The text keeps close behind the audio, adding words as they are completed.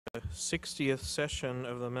60th session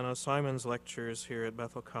of the Menno Simons Lectures here at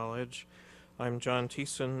Bethel College. I'm John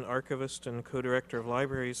Thiessen, archivist and co-director of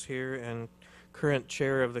libraries here and current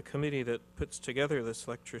chair of the committee that puts together this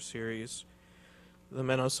lecture series. The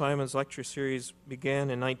Menno Simons Lecture Series began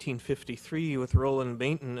in 1953 with Roland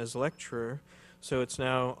Bainton as lecturer, so it's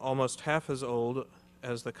now almost half as old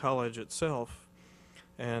as the college itself.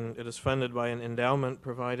 And it is funded by an endowment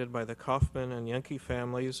provided by the Kaufman and Yankee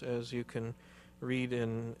families, as you can read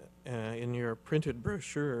in your printed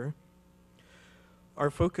brochure. Our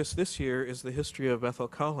focus this year is the history of Bethel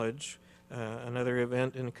College, another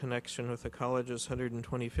event in connection with the college's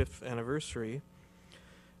 125th anniversary.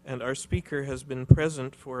 And our speaker has been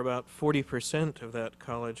present for about 40% of that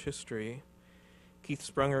college history. Keith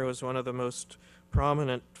Sprunger was one of the most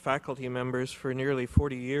prominent faculty members for nearly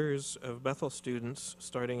 40 years of Bethel students,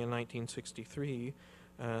 starting in 1963,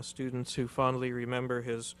 students who fondly remember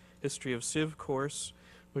his History of Civ course,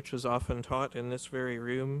 which was often taught in this very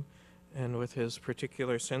room, and with his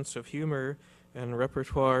particular sense of humor and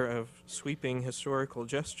repertoire of sweeping historical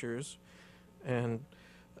gestures. And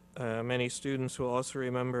many students will also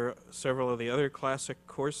remember several of the other classic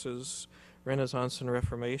courses, Renaissance and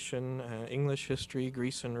Reformation, English history,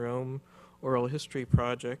 Greece and Rome, oral history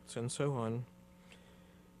projects, and so on.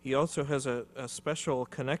 He also has a special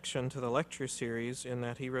connection to the lecture series in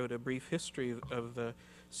that he wrote a brief history of the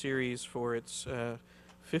series for its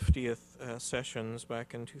 50th sessions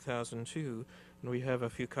back in 2002, and we have a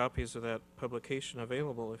few copies of that publication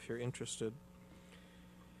available if you're interested.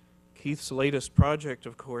 Keith's latest project,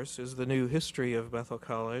 of course, is the new history of Bethel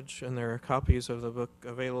College, and there are copies of the book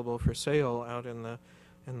available for sale out in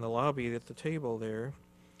the lobby at the table there.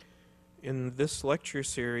 In this lecture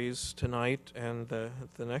series tonight and the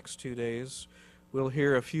next 2 days, we'll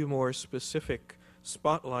hear a few more specific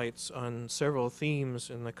spotlights on several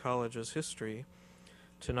themes in the college's history.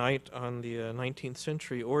 Tonight on the 19th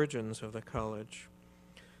century origins of the college.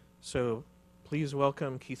 So please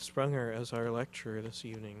welcome Keith Sprunger as our lecturer this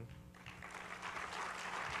evening.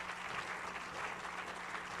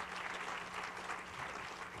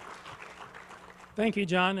 Thank you,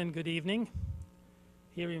 John, and good evening.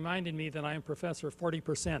 He reminded me that I am Professor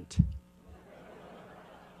 40%.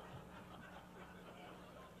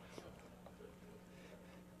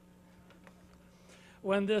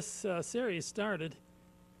 When this series started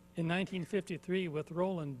in 1953 with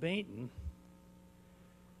Roland Bainton,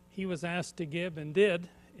 he was asked to give, and did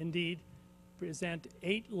indeed, present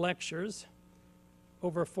 8 lectures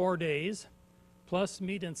over 4 days, plus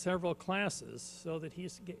meet in several classes, so that he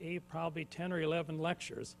gave probably 10 or 11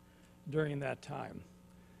 lectures during that time.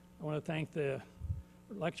 I want to thank the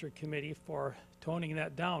lecture committee for toning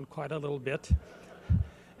that down quite a little bit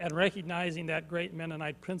and recognizing that great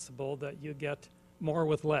Mennonite principle that you get more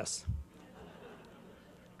with less.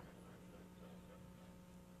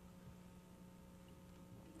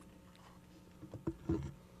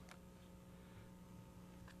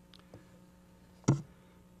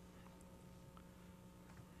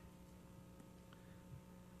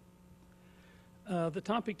 The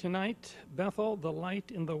topic tonight, Bethel, the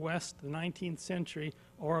Light in the West, the 19th century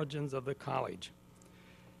origins of the college.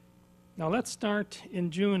 Now let's start in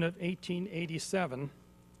June of 1887,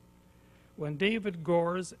 when David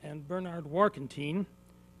Gores and Bernard Warkentine,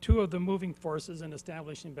 2 of the moving forces in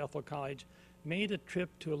establishing Bethel College, made a trip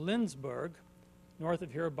to Lindsborg, north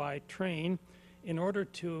of here by train, in order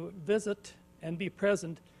to visit and be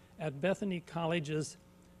present at Bethany College's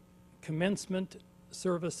commencement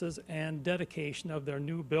services and dedication of their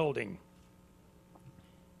new building.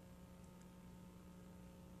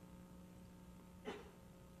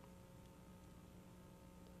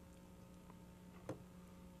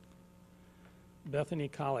 Bethany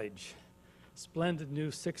College, splendid new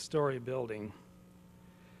 6-story building.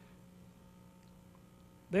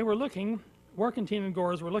 They were looking, Warkentine and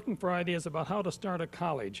Gores were looking for ideas about how to start a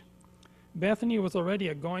college. Bethany was already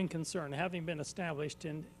a going concern, having been established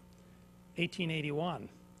in 1881,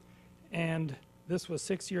 and this was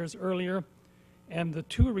 6 years earlier, and the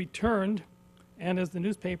 2 returned, and as the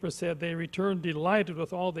newspaper said, they returned delighted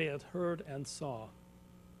with all they had heard and saw.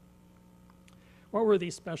 What were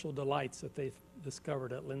these special delights that they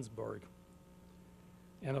discovered at Lindsborg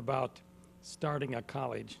and about starting a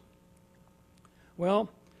college? Well,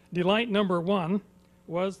 delight number 1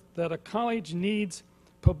 was that a college needs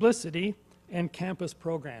publicity and campus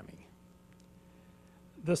programming.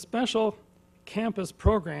 The special campus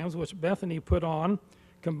programs which Bethany put on,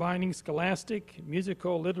 combining scholastic,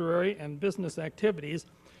 musical, literary, and business activities,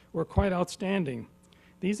 were quite outstanding.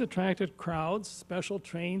 These attracted crowds. Special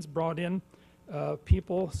trains brought in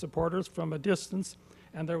people, supporters from a distance,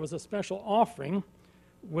 and there was a special offering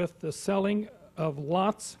with the selling of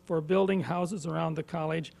lots for building houses around the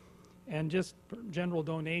college and just general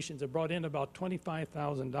donations. It brought in about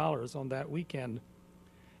 $25,000 on that weekend.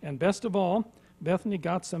 And best of all, Bethany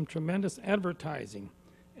got some tremendous advertising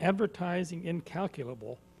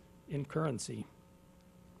incalculable in currency.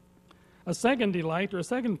 A second delight, or a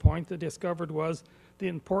second point they discovered, was the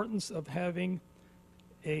importance of having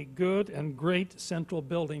a good and great central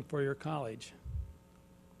building for your college.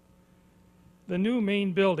 The new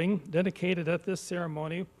main building dedicated at this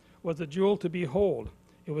ceremony was a jewel to behold.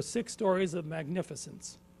 It was 6 stories of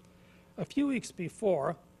magnificence. A few weeks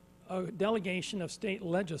before, a delegation of state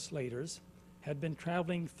legislators had been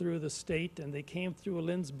traveling through the state, and they came through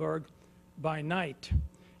Lindsborg by night.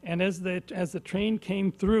 And as the train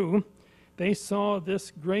came through, they saw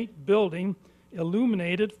this great building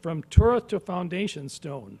illuminated from turret to foundation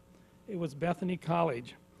stone. It was Bethany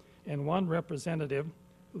College, and one representative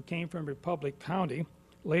who came from Republic County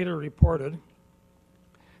later reported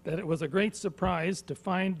that it was a great surprise to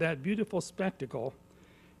find that beautiful spectacle.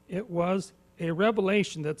 It was a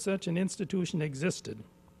revelation that such an institution existed.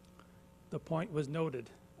 The point was noted.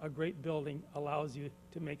 A great building allows you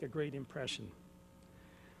to make a great impression.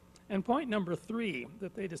 And point number 3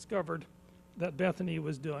 that they discovered that Bethany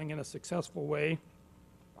was doing in a successful way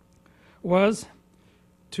was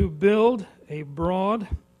to build a broad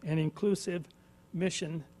and inclusive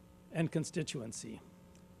mission and constituency.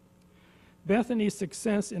 Bethany's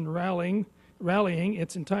success in rallying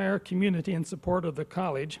its entire community in support of the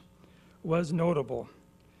college was notable.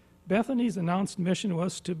 Bethany's announced mission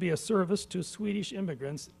was to be a service to Swedish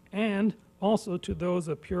immigrants and also to those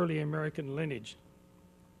of purely American lineage.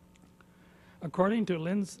 According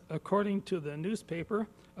to the newspaper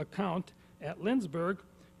account, at Lindsborg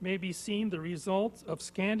may be seen the results of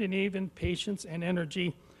Scandinavian patience and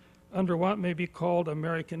energy under what may be called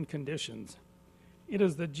American conditions. It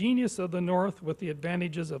is the genius of the North with the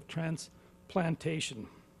advantages of transplantation.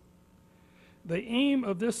 The aim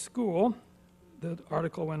of this school, the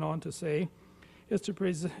article went on to say, is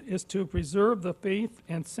to preserve the faith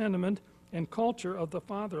and sentiment and culture of the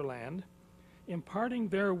fatherland, imparting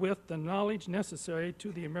therewith the knowledge necessary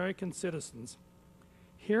to the American citizens.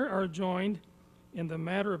 Here are joined in the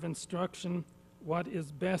matter of instruction what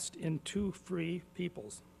is best in 2 free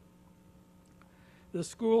peoples. The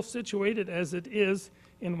school, situated as it is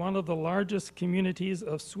in one of the largest communities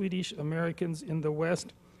of Swedish Americans in the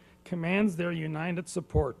West, commands their united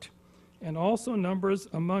support, and also numbers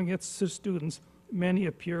among its students many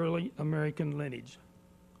of purely American lineage.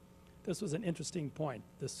 This was an interesting point.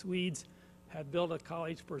 The Swedes had built a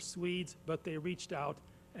college for Swedes, but they reached out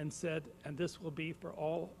and said, and this will be for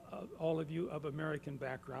all of you of American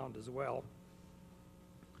background as well.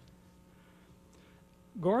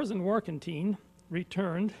 Gors and Warkentine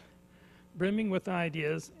returned, brimming with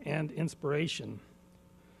ideas and inspiration.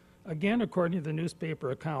 Again, according to the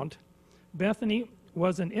newspaper account, Bethany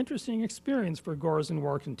was an interesting experience for Gors and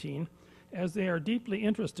Warkentine, as they are deeply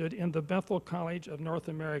interested in the Bethel College of North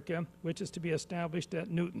America, which is to be established at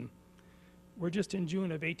Newton. We're just in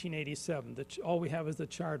June of 1887. All we have is the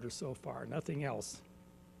charter so far, nothing else.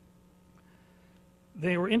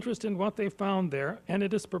 They were interested in what they found there, and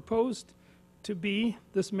it is proposed to be,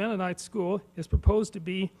 this Mennonite school is proposed to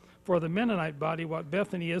be for the Mennonite body what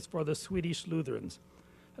Bethany is for the Swedish Lutherans,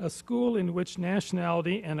 a school in which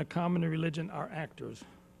nationality and a common religion are actors.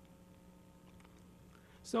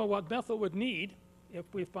 So what Bethel would need, if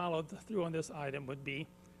we followed through on this item, would be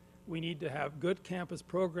we need to have good campus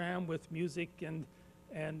program with music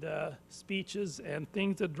and speeches and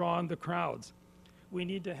things that draw in the crowds. We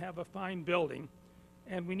need to have a fine building,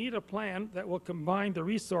 and we need a plan that will combine the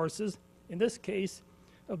resources, in this case,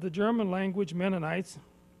 of the German language Mennonites,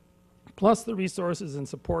 plus the resources and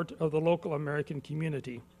support of the local American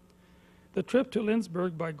community. The trip to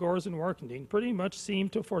Lindsborg by Gors and Warkentine pretty much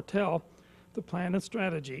seemed to foretell the plan and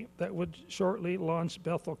strategy that would shortly launch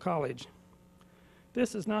Bethel College.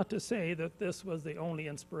 This is not to say that this was the only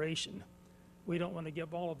inspiration. We don't want to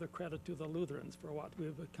give all of the credit to the Lutherans for what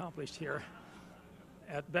we've accomplished here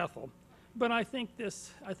at Bethel. But I think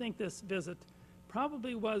this visit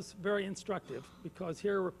probably was very instructive, because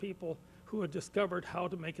here were people who had discovered how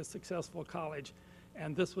to make a successful college,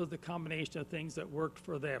 and this was the combination of things that worked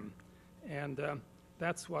for them. And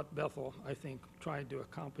that's what Bethel, I think, tried to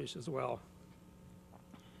accomplish as well.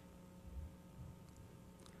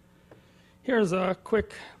 Here's a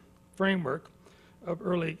quick framework of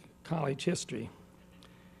early college history.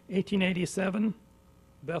 1887,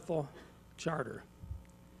 Bethel Charter.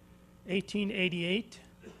 1888,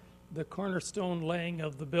 the cornerstone laying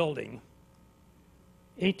of the building.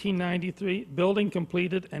 1893, building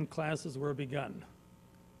completed and classes were begun.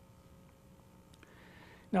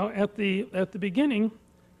 Now, at the beginning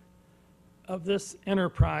of this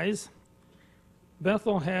enterprise,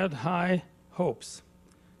 Bethel had high hopes.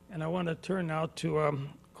 And I want to turn now to a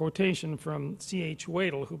quotation from C.H.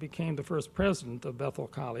 Wadle, who became the first president of Bethel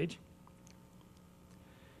College.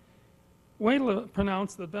 Wadle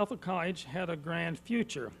pronounced that Bethel College had a grand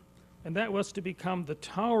future, and that was to become the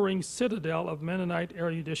towering citadel of Mennonite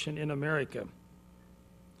erudition in America.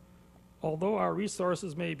 Although our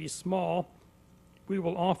resources may be small, we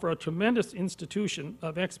will offer a tremendous institution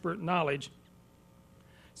of expert knowledge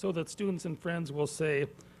so that students and friends will say,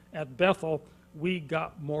 at Bethel, we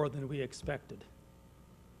got more than we expected.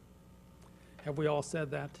 Have we all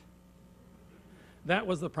said that? That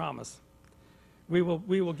was the promise. We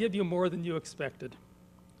will give you more than you expected.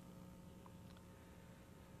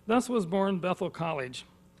 Thus was born Bethel College,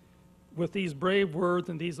 with these brave words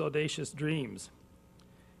and these audacious dreams.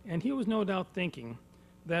 And he was no doubt thinking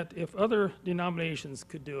that if other denominations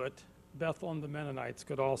could do it, Bethel and the Mennonites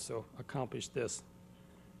could also accomplish this.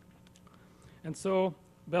 And so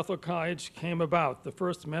Bethel College came about, the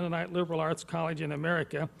first Mennonite liberal arts college in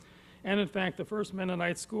America, and in fact the first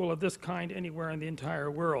Mennonite school of this kind anywhere in the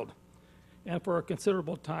entire world, and for a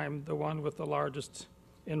considerable time the one with the largest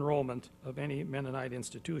enrollment of any Mennonite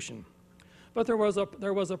institution. But there was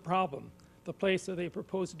a problem. The place that they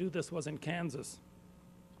proposed to do this was in Kansas.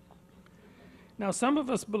 Now, some of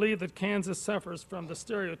us believe that Kansas suffers from the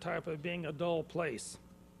stereotype of being a dull place.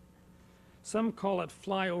 Some call it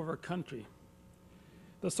flyover country,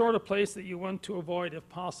 the sort of place that you want to avoid if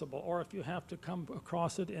possible, or if you have to come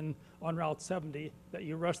across it on Route 70, that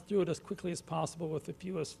you rush through it as quickly as possible with the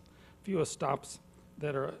fewest stops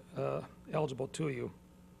that are eligible to you.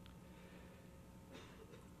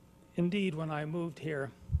 Indeed, when I moved here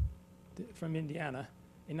from Indiana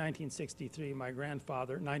in 1963, my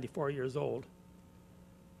grandfather, 94 years old,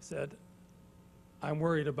 said, "I'm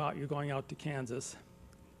worried about you going out to Kansas."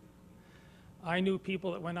 I knew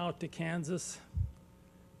people that went out to Kansas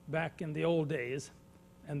back in the old days,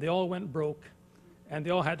 and they all went broke, and they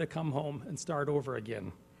all had to come home and start over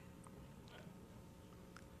again.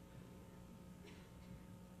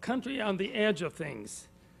 Country on the edge of things.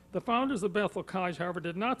 The founders of Bethel College, however,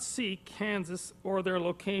 did not see Kansas or their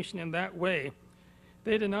location in that way.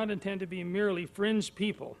 They did not intend to be merely fringe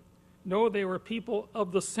people. No, they were people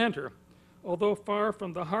of the center. Although far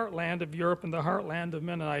from the heartland of Europe and the heartland of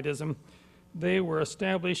Mennonitism, they were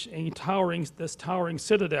establishing this towering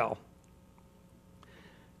citadel,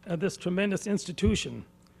 this tremendous institution.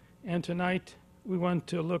 And tonight we want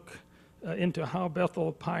to look into how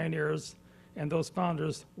Bethel pioneers and those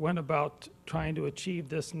founders went about trying to achieve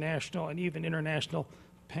this national and even international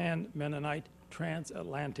pan-Mennonite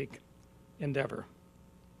transatlantic endeavor.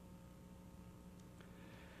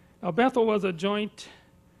 Now, Bethel was a joint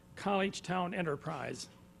college-town enterprise.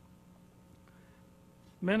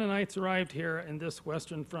 Mennonites arrived here in this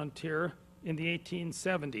western frontier in the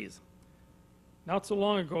 1870s. Not so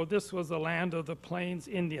long ago, this was the land of the Plains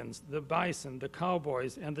Indians, the bison, the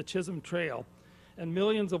cowboys, and the Chisholm Trail, and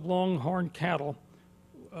millions of longhorn cattle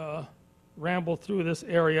rambled through this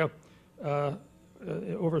area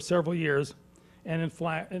over several years, and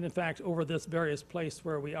in fact over this various place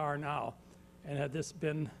where we are now. And had this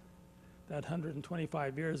been that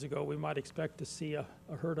 125 years ago, we might expect to see a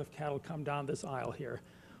herd of cattle come down this aisle here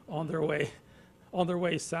on their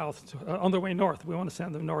way south, on their way north. We want to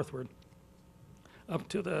send them northward up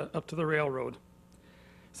to the railroad.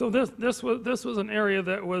 So this was an area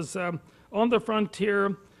that was on the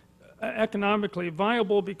frontier, economically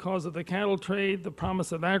viable because of the cattle trade, the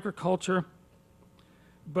promise of agriculture,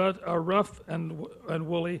 but a rough and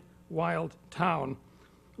woolly, wild town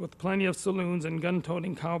with plenty of saloons and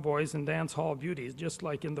gun-toting cowboys and dance hall beauties, just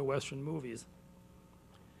like in the Western movies.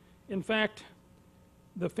 In fact,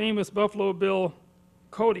 the famous Buffalo Bill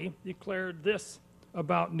Cody declared this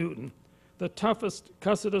about Newton: "The toughest,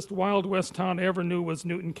 cussedest Wild West town I ever knew was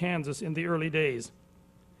Newton, Kansas in the early days.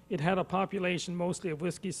 It had a population mostly of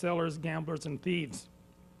whiskey sellers, gamblers, and thieves."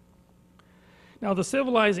 Now, the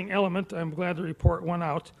civilizing element, I'm glad to report, won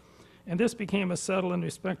out, and this became a settled and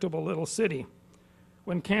respectable little city.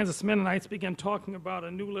 When Kansas Mennonites began talking about a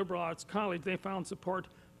new liberal arts college, they found support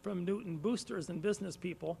from Newton boosters and business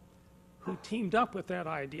people who teamed up with that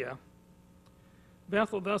idea.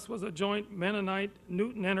 Bethel thus was a joint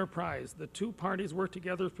Mennonite-Newton enterprise. The two parties worked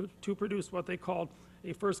together to produce what they called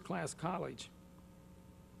a first-class college.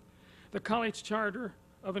 The college charter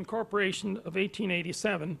of incorporation of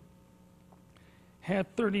 1887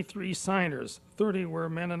 had 33 signers. 30 were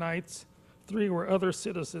Mennonites, 3 were other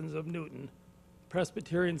citizens of Newton,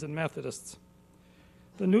 Presbyterians and Methodists.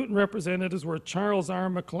 The Newton representatives were Charles R.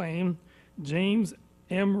 McLean, James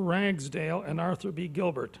M. Ragsdale, and Arthur B.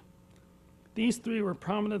 Gilbert. These three were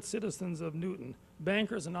prominent citizens of Newton,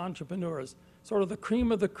 bankers and entrepreneurs, sort of the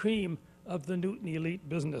cream of the Newton elite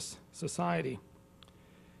business society.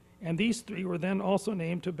 And these three were then also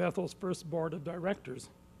named to Bethel's first board of directors.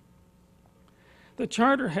 The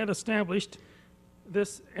charter had established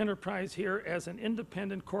this enterprise here as an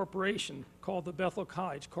independent corporation called the Bethel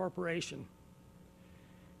College Corporation.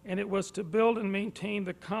 And it was to build and maintain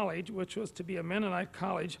the college, which was to be a Mennonite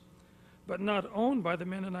college, but not owned by the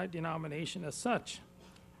Mennonite denomination as such.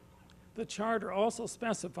 The charter also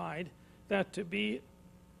specified that to be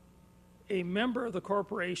a member of the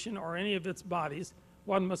corporation or any of its bodies,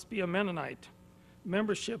 one must be a Mennonite.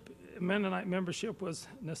 Mennonite membership was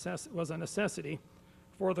a necessity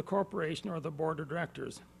for the corporation or the board of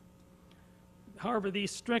directors. However,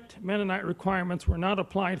 these strict Mennonite requirements were not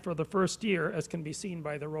applied for the first year, as can be seen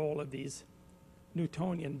by the role of these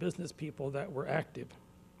Newtonian business people that were active.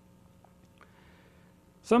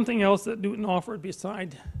 Something else that Newton offered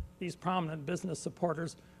beside these prominent business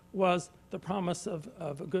supporters was the promise of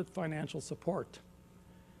a good financial support.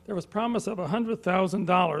 There was promise of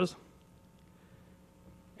 $100,000,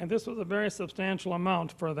 and this was a very substantial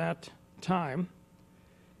amount for that time.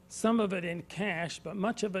 Some of it in cash, but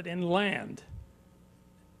much of it in land.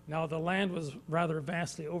 Now, the land was rather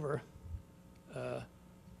vastly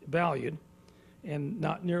valued, and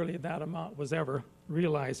not nearly that amount was ever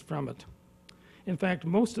realized from it. In fact,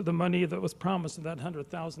 most of the money that was promised of that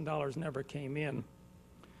 $100,000 never came in.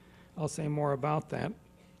 I'll say more about that.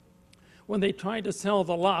 When they tried to sell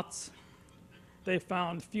the lots, they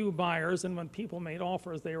found few buyers, and when people made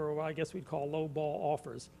offers, they were what I guess we'd call low-ball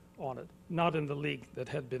offers on it, not in the league that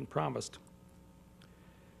had been promised.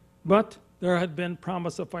 But there had been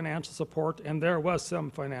promise of financial support, and there was some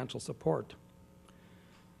financial support.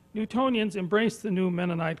 Newtonians embraced the new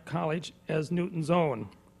Mennonite college as Newton's own.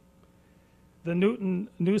 The Newton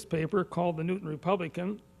newspaper, called the Newton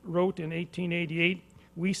Republican, wrote in 1888,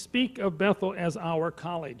 "We speak of Bethel as our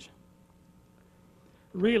college.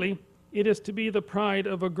 Really, it is to be the pride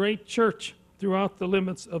of a great church throughout the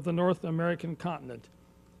limits of the North American continent,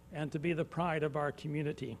 and to be the pride of our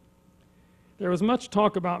community." There was much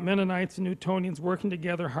talk about Mennonites and Newtonians working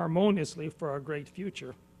together harmoniously for a great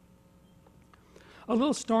future. A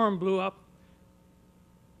little storm blew up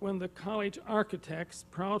when the college architects,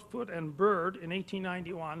 Proudfoot and Bird, in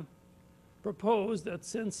 1891, proposed that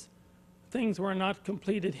since things were not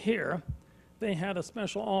completed here, they had a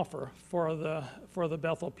special offer for the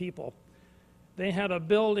Bethel people. They had a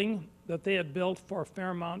building that they had built for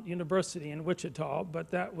Fairmount University in Wichita,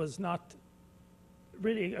 but that was not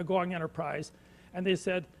really a going enterprise. And they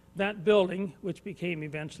said that building, which became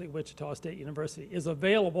eventually Wichita State University, is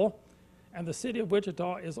available, and the city of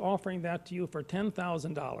Wichita is offering that to you for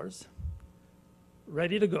 $10,000,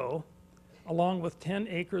 ready to go, along with 10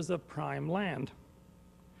 acres of prime land.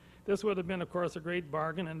 This would have been, of course, a great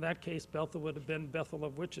bargain. In that case, Bethel would have been Bethel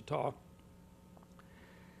of Wichita.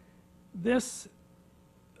 This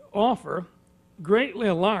offer greatly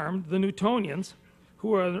alarmed the Newtonians, who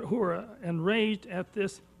were enraged at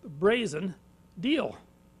this brazen deal.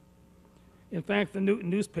 In fact, the Newton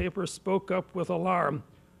newspaper spoke up with alarm.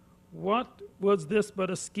 What was this but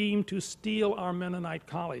a scheme to steal our Mennonite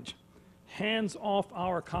college? Hands off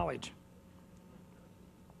our college.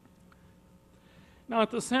 Now, at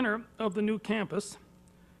the center of the new campus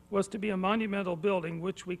was to be a monumental building,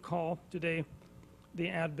 which we call today the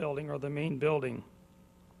Ad Building, or the main building.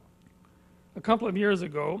 A couple of years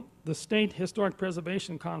ago, the State Historic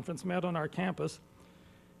Preservation Conference met on our campus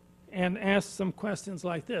and asked some questions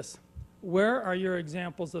like this. Where are your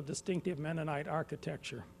examples of distinctive Mennonite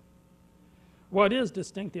architecture? What is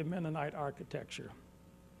distinctive Mennonite architecture?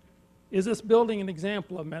 Is this building an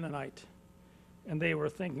example of Mennonite? And they were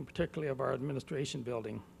thinking particularly of our administration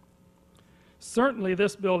building. Certainly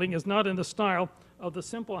this building is not in the style of the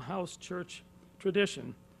simple house church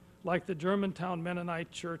tradition, like the Germantown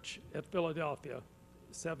Mennonite Church at Philadelphia,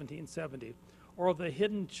 1770, or the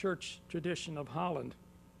hidden church tradition of Holland.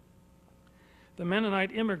 The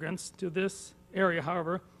Mennonite immigrants to this area,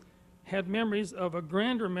 however, had memories of a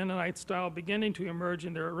grander Mennonite style beginning to emerge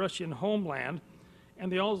in their Russian homeland,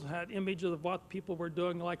 and they also had images of what people were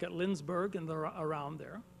doing, like at Lindsberg and around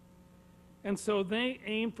there. And so they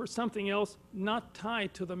aimed for something else, not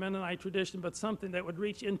tied to the Mennonite tradition, but something that would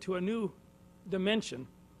reach into a new dimension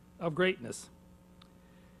of greatness.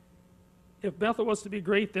 If Bethel was to be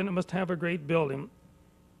great, then it must have a great building,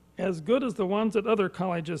 as good as the ones that other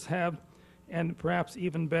colleges have, and perhaps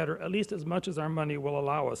even better, at least as much as our money will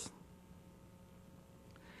allow us.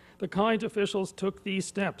 The college officials took these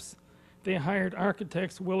steps. they hired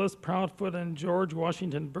architects Willis Proudfoot and George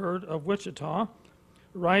Washington Bird of Wichita,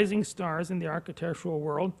 rising stars in the architectural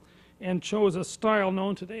world, and chose a style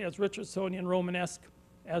known today as Richardsonian Romanesque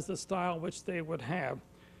as the style which they would have.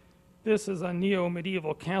 This is a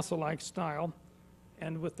neo-medieval castle-like style,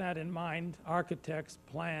 and with that in mind, architects,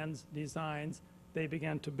 plans, designs, they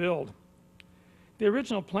began to build. The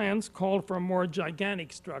original plans called for a more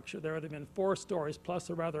gigantic structure. There would have been 4 stories plus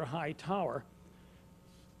a rather high tower.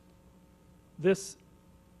 This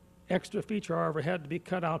extra feature, however, had to be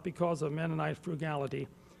cut out because of Mennonite frugality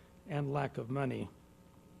and lack of money.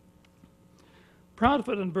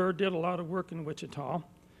 Proudfoot and Bird did a lot of work in Wichita.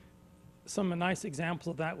 Some nice examples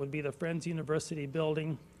of that would be the Friends University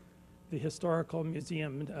building, the Historical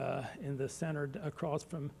Museum in the center across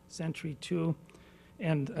from Century 2,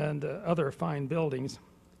 and other fine buildings.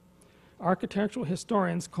 Architectural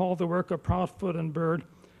historians call the work of Proudfoot and Bird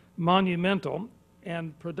monumental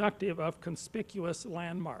and productive of conspicuous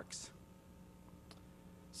landmarks.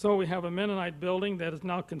 So we have a Mennonite building that is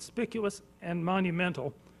now conspicuous and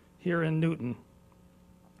monumental here in Newton.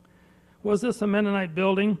 Was this a Mennonite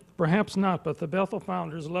building? Perhaps not, but the Bethel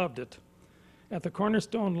founders loved it. At the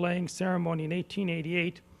cornerstone laying ceremony in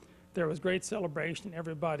 1888, there was great celebration.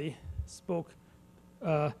 Everybody spoke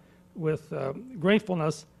with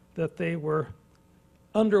gratefulness that they were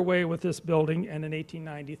underway with this building, and in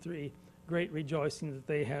 1893, great rejoicing that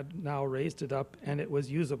they had now raised it up and it was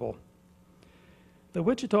usable. The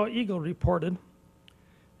Wichita Eagle reported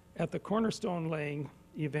at the cornerstone laying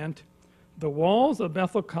event, "The walls of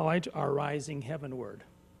Bethel College are rising heavenward."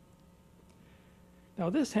 Now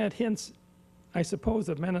this had hints, I suppose,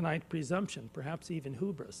 of Mennonite presumption, perhaps even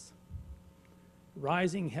hubris.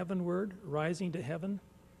 Rising heavenward, rising to heaven.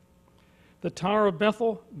 The Tower of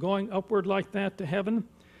Bethel going upward like that to heaven.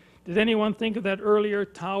 Did anyone think of that earlier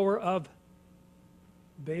Tower of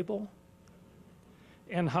Babel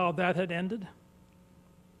and how that had ended?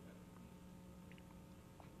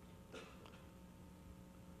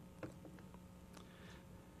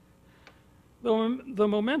 The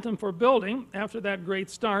momentum for building after that great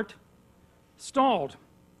start stalled,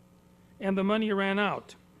 and the money ran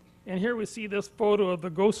out. And here we see this photo of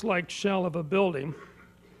the ghost-like shell of a building.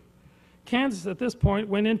 Kansas at this point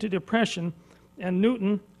went into depression, and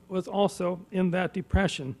Newton was also in that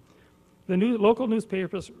depression. The local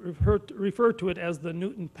newspapers referred to it as the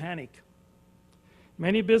Newton Panic.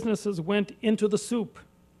 Many businesses went into the soup,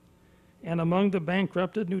 and among the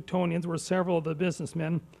bankrupted Newtonians were several of the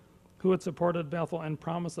businessmen who had supported Bethel and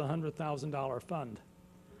promised a $100,000 fund.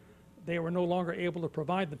 They were no longer able to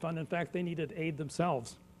provide the fund. In fact, they needed aid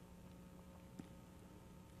themselves.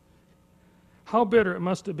 How bitter it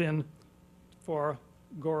must have been for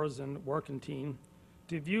Gores and Warkentine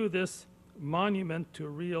to view this monument to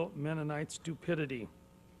real Mennonite stupidity.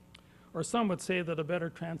 Or some would say that a better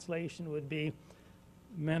translation would be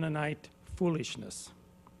Mennonite foolishness.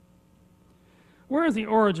 Where is the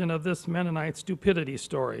origin of this Mennonite stupidity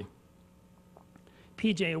story?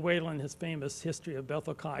 P.J. Whalen, his famous History of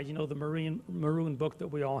Bethel College, you know, the maroon book that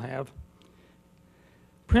we all have,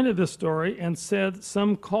 printed this story and said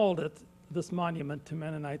some called it this monument to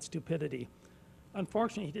Mennonite stupidity.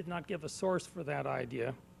 Unfortunately, he did not give a source for that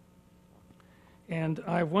idea. And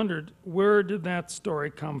I wondered, where did that story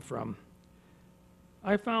come from?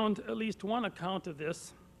 I found at least one account of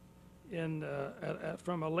this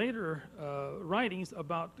from a later writings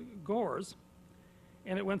about Gores,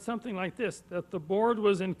 and it went something like this, that the board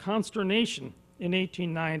was in consternation in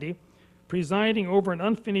 1890, presiding over an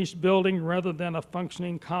unfinished building rather than a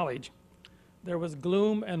functioning college. There was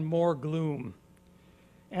gloom and more gloom.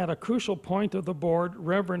 At a crucial point of the board,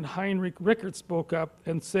 Reverend Heinrich Rickert spoke up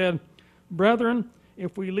and said, "Brethren,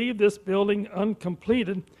 if we leave this building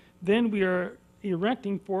uncompleted, then we are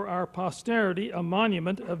erecting for our posterity a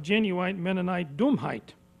monument of genuine Mennonite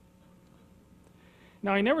doomheit."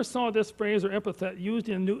 Now, I never saw this phrase or epithet used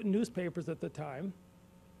in Newton newspapers at the time,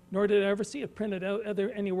 nor did I ever see it printed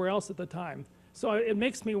anywhere else at the time. So it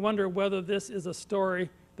makes me wonder whether this is a story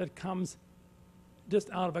that comes just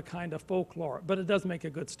out of a kind of folklore. But it does make a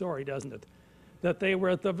good story, doesn't it? That they were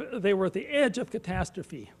at the edge of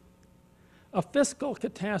catastrophe, a fiscal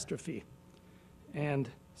catastrophe, and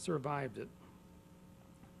survived it.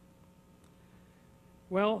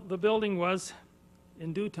 Well, the building was,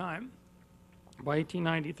 in due time, by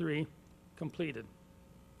 1893, completed.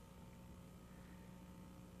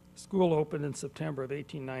 School opened in September of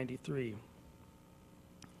 1893.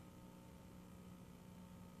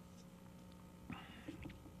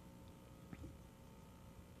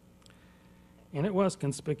 And it was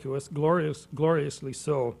conspicuous, gloriously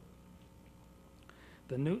so.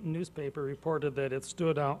 The Newton newspaper reported that it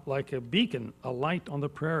stood out like a beacon, a light on the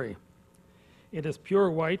prairie. It is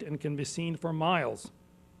pure white and can be seen for miles.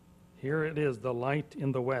 Here it is, the light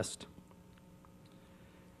in the west.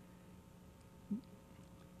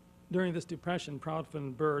 During this depression,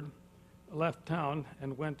 Proudfoot Bird left town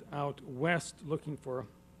and went out west looking for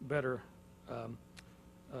better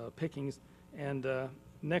pickings, and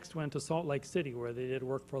next went to Salt Lake City, where they did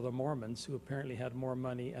work for the Mormons, who apparently had more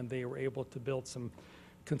money, and they were able to build some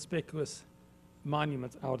conspicuous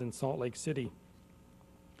monuments out in Salt Lake City.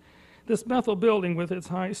 This Bethel building, with its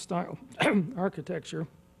high-style architecture,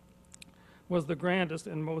 was the grandest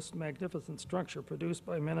and most magnificent structure produced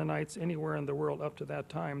by Mennonites anywhere in the world up to that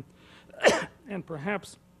time, and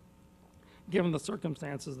perhaps, given the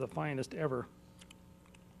circumstances, the finest ever.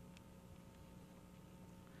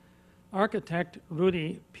 Architect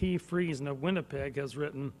Rudy P. Friesen of Winnipeg has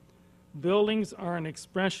written, "Buildings are an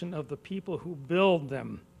expression of the people who build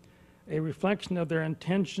them, a reflection of their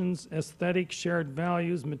intentions, aesthetic, shared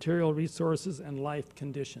values, material resources, and life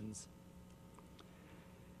conditions."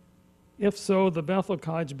 If so, the Bethel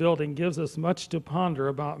College building gives us much to ponder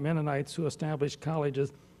about Mennonites who established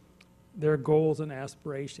colleges, their goals and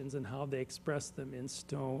aspirations, and how they express them in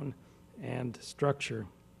stone and structure.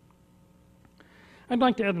 I'd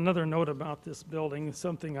like to add another note about this building,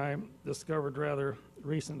 something I discovered rather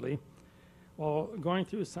recently while going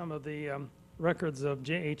through some of the records of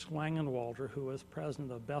J.H. Langenwalder, who was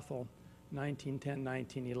president of Bethel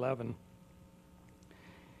 1910-1911.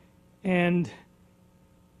 And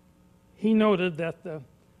he noted that the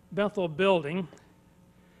Bethel building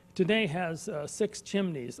today has 6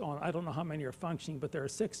 chimneys on. I don't know how many are functioning, but there are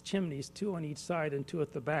 6 chimneys, 2 on each side and 2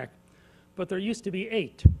 at the back. But there used to be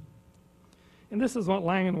 8. And this is what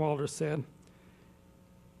Langenwalder said.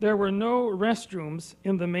 There were no restrooms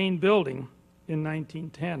in the main building in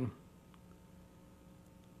 1910.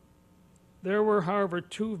 There were, however,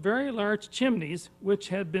 2 very large chimneys which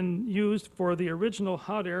had been used for the original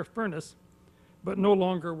hot air furnace, but no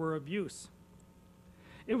longer were of use.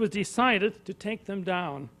 It was decided to take them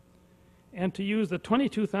down and to use the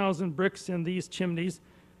 22,000 bricks in these chimneys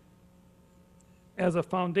as a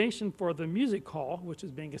foundation for the music hall, which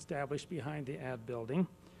is being established behind the ad building,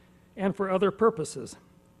 and for other purposes.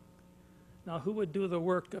 Now, who would do the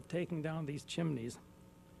work of taking down these chimneys?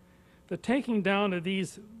 The taking down of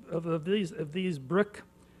these brick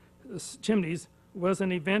chimneys was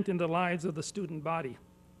an event in the lives of the student body.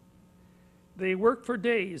 They worked for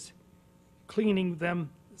days cleaning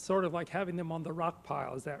them, sort of like having them on the rock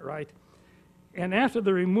pile, is that right? And after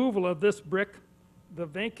the removal of this brick, the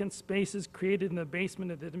vacant spaces created in the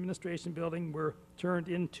basement of the administration building were turned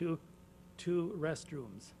into 2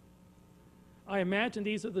 restrooms. I imagine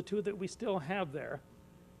these are the 2 that we still have there.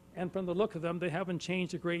 And from the look of them, they haven't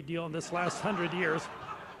changed a great deal in this last 100 years.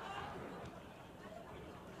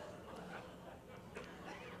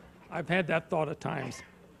 I've had that thought at times.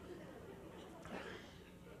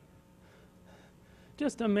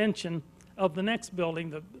 Just a mention of the next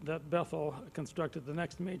building that Bethel constructed, the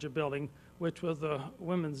next major building, which was the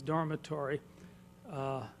women's dormitory,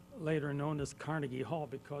 later known as Carnegie Hall,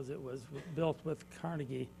 because it was built with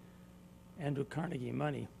Andrew Carnegie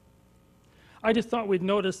money. I just thought we'd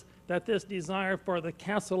notice that this desire for the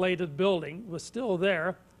castellated building was still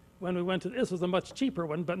there when we went to, this was a much cheaper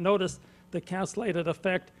one, but notice the castellated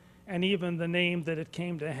effect and even the name that it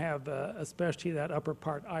came to have, especially that upper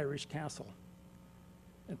part, Irish Castle.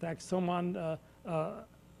 In fact, someone,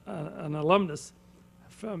 an alumnus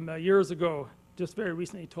from years ago, just very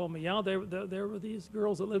recently told me, yeah, there were these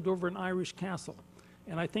girls that lived over in Irish Castle.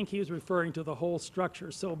 And I think he was referring to the whole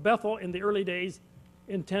structure. So Bethel, in the early days,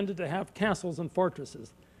 intended to have castles and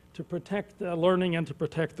fortresses to protect the learning and to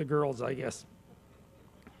protect the girls, I guess.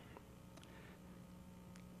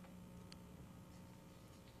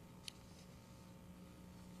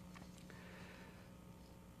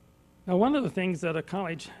 Now, one of the things that a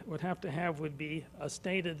college would have to have would be a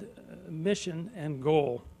stated mission and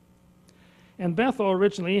goal. And Bethel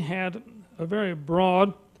originally had a very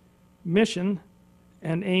broad mission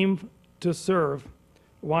and aim to serve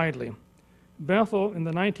widely. Bethel, in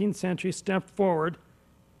the 19th century, stepped forward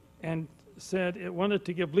and said it wanted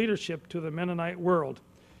to give leadership to the Mennonite world,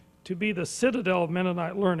 to be the citadel of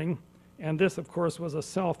Mennonite learning, and this, of course, was a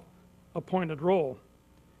self-appointed role.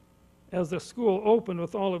 As the school opened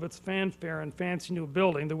with all of its fanfare and fancy new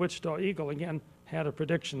building, the Wichita Eagle again had a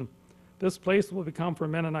prediction. This place will become for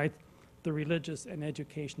Mennonites the religious and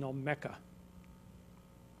educational Mecca.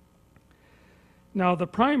 Now, the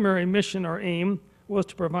primary mission or aim was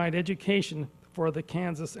to provide education for the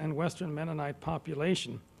Kansas and Western Mennonite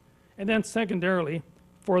population, and then secondarily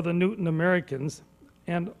for the Newton Americans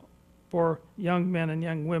and for young men and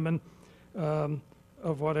young women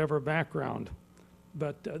of whatever background.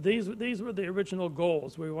 But these were the original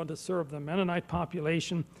goals. We want to serve the Mennonite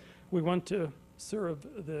population. We want to serve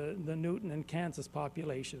the Newton and Kansas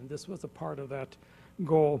population. This was a part of that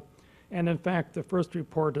goal. And in fact, the first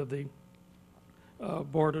report of the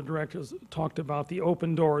board of directors talked about the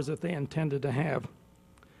open doors that they intended to have.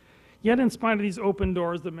 Yet in spite of these open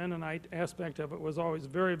doors, the Mennonite aspect of it was always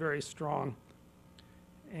very, very strong.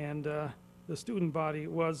 And the student body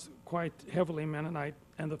was quite heavily Mennonite,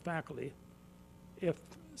 and the faculty, if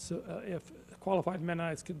qualified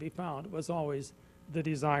Mennonites could be found, was always the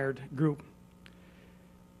desired group.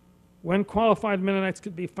 When qualified Mennonites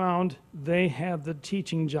could be found, they had the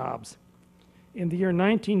teaching jobs. In the year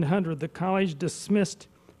 1900, the college dismissed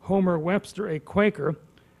Homer Webster, a Quaker,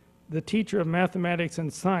 the teacher of mathematics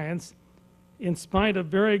and science, in spite of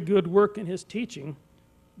very good work in his teaching.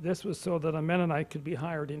 This was so that a Mennonite could be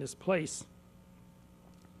hired in his place.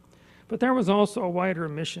 But there was also a wider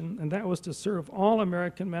mission, and that was to serve all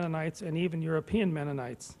American Mennonites and even European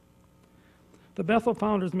Mennonites. The Bethel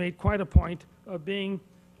founders made quite a point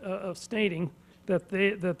of stating that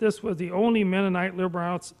this was the only Mennonite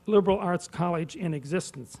liberal arts college in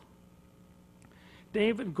existence.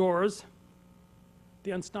 David Gores,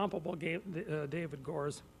 the unstoppable David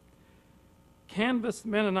Gores, canvassed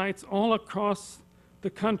Mennonites all across the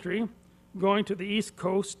country, going to the East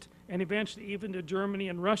Coast and eventually even to Germany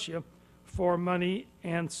and Russia for money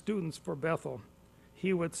and students for Bethel.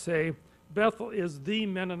 He would say, Bethel is the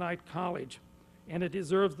Mennonite college, and it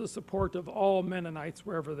deserves the support of all Mennonites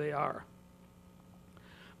wherever they are.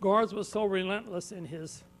 Gores was so relentless in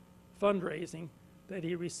his fundraising that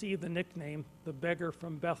he received the nickname, the beggar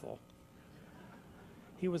from Bethel.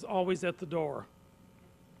 He was always at the door.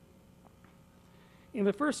 In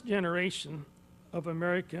the first generation of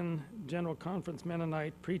American General Conference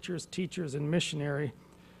Mennonite preachers, teachers, and missionary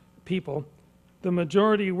people, the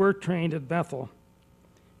majority were trained at Bethel.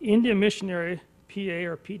 Indian missionary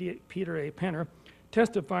Peter A. Penner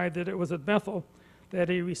testified that it was at Bethel that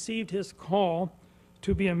he received his call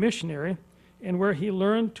to be a missionary, and where he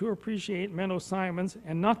learned to appreciate Menno Simons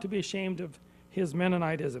and not to be ashamed of his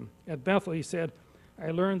Mennonitism. At Bethel, he said, I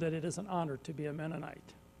learned that it is an honor to be a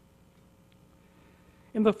Mennonite.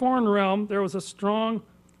 In the foreign realm, there was a strong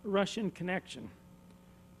Russian connection.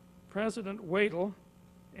 President Wadel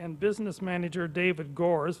and business manager David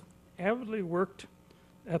Gores avidly worked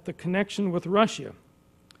at the connection with Russia,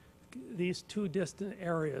 these two distant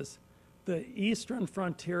areas, the eastern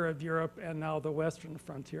frontier of Europe and now the western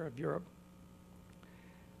frontier of Europe.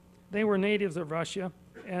 They were natives of Russia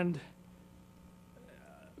and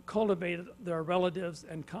cultivated their relatives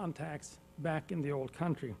and contacts back in the old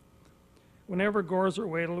country. Whenever Gores or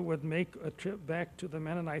Wadel would make a trip back to the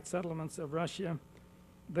Mennonite settlements of Russia,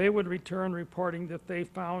 they would return reporting that they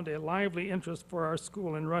found a lively interest for our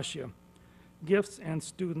school in Russia. Gifts and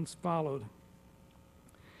students followed.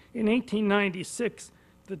 In 1896,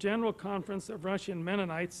 the General Conference of Russian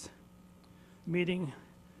Mennonites, meeting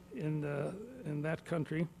in that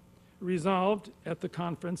country, resolved at the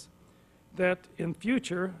conference that in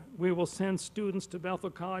future we will send students to Bethel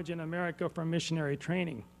College in America for missionary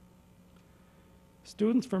training.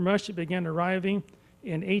 Students from Russia began arriving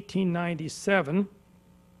in 1897.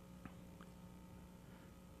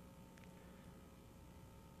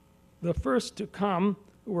 The first to come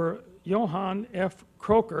were Johann F.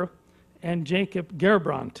 Kroker and Jacob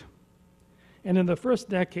Gerbrandt. And in the first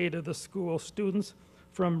decade of the school, students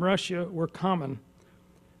from Russia were common.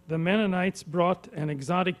 The Mennonites brought an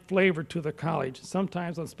exotic flavor to the college.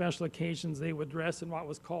 Sometimes on special occasions they would dress in what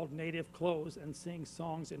was called native clothes and sing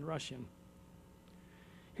songs in Russian.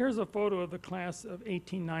 Here's a photo of the class of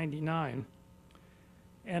 1899.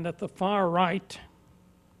 And at the far right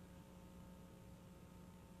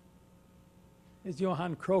is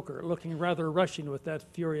Johann Kroker, looking rather Russian with that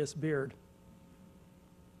furious beard.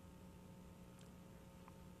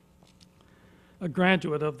 A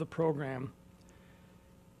graduate of the program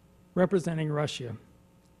representing Russia.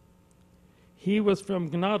 He was from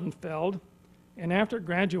Gnadenfeld, and after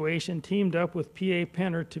graduation teamed up with P.A.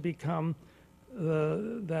 Penner to become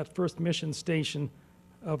that first mission station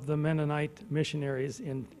of the Mennonite missionaries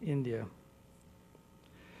in India.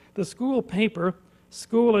 The school paper,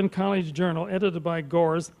 School and College Journal, edited by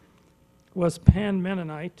Gores, was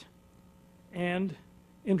Pan-Mennonite and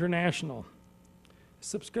international.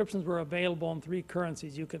 Subscriptions were available in 3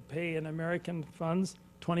 currencies. You could pay in American funds,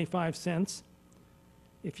 25 cents.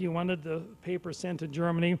 If you wanted the paper sent to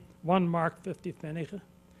Germany, 1 mark 50 Pfennig,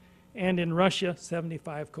 and in Russia,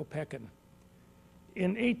 75 kopecken.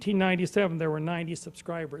 In 1897, there were 90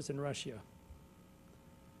 subscribers in Russia.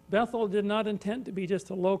 Bethel did not intend to be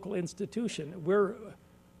just a local institution. We're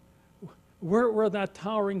that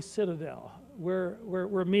towering citadel.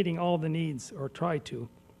 We're meeting all the needs, or try to.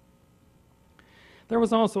 There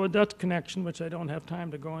was also a Dutch connection, which I don't have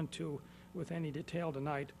time to go into with any detail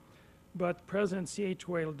tonight. But President C.H.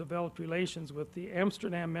 Whale developed relations with the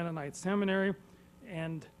Amsterdam Mennonite Seminary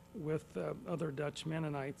and with other Dutch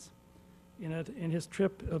Mennonites. In his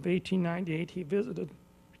trip of 1898, he visited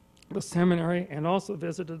the seminary and also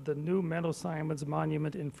visited the new Menno Simons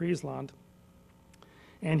monument in Friesland.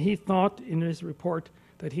 And he thought in his report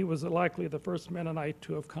that he was likely the first Mennonite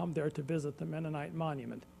to have come there to visit the Mennonite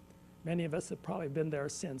monument. Many of us have probably been there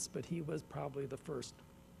since, but he was probably the first.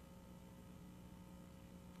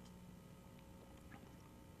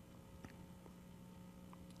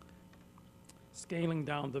 Scaling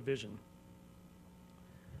down the vision.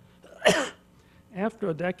 After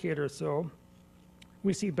a decade or so,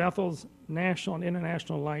 we see Bethel's national and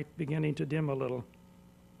international light beginning to dim a little.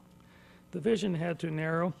 The vision had to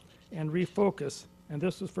narrow and refocus, and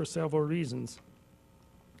this was for several reasons.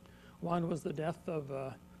 One was the death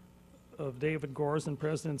of David Gores and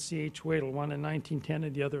President C.H. Whale, one in 1910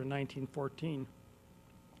 and the other in 1914.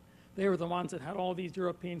 They were the ones that had all these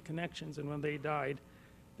European connections, and when they died,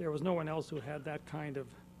 there was no one else who had that kind of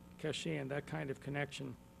cachet and that kind of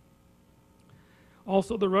connection.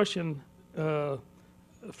 Also, the Russian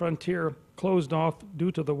frontier closed off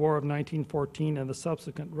due to the War of 1914 and the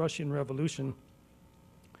subsequent Russian Revolution,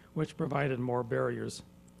 which provided more barriers.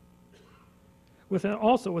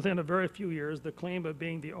 Also, within a very few years, the claim of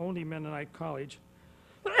being the only Mennonite college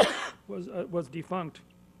was defunct.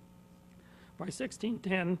 By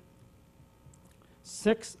 1610,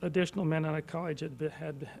 6 additional Mennonite colleges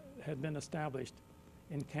had been established.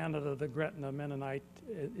 In Canada, the Gretna Mennonite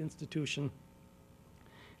Institution,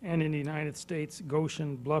 and in the United States,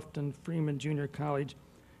 Goshen, Bluffton, Freeman Junior College,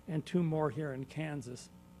 and 2 more here in Kansas.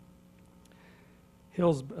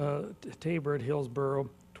 Tabor at Hillsboro,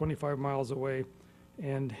 25 miles away,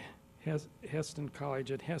 and Heston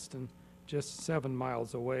College at Heston, just 7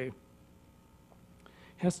 miles away.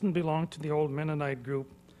 Heston belonged to the old Mennonite group,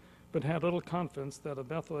 but had little confidence that a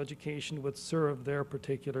Bethel education would serve their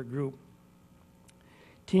particular group.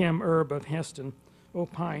 T.M. Erb of Heston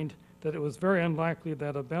opined that it was very unlikely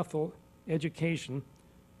that a Bethel education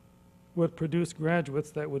would produce graduates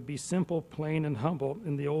that would be simple, plain, and humble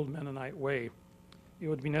in the old Mennonite way. It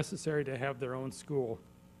would be necessary to have their own school.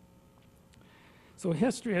 So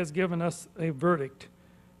history has given us a verdict.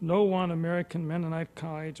 No one American Mennonite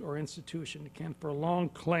college or institution can for long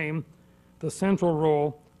claim the central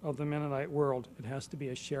role of the Mennonite world. It has to be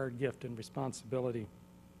a shared gift and responsibility.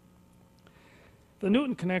 The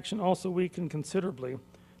Newton connection also weakened considerably.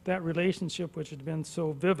 That relationship, which had been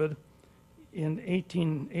so vivid in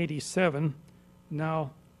 1887, now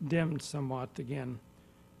dimmed somewhat again.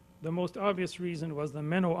 The most obvious reason was the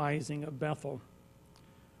Mennoizing of Bethel.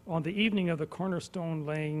 On the evening of the cornerstone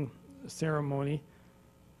laying ceremony,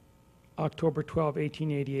 October 12,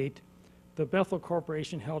 1888, the Bethel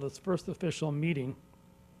Corporation held its first official meeting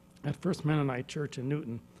at First Mennonite Church in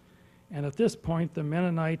Newton. And at this point, the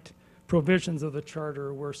Mennonite provisions of the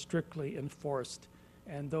charter were strictly enforced,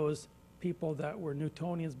 and those people that were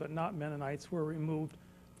Newtonians but not Mennonites were removed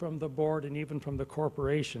from the board and even from the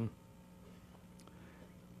corporation.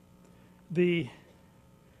 The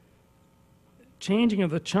changing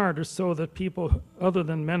of the charter so that people other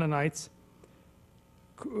than Mennonites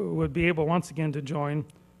would be able once again to join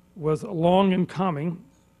was long in coming.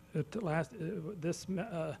 This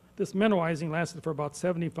Mennoizing lasted for about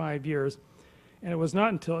 75 years, and it was not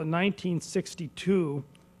until 1962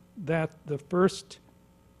 that the first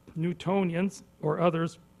Newtonians or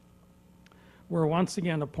others were once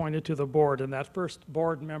again appointed to the board, and that first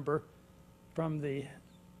board member from the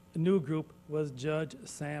new group was Judge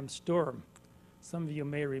Sam Sturm. Some of you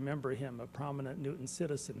may remember him, a prominent Newton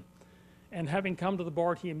citizen. And having come to the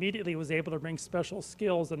board, he immediately was able to bring special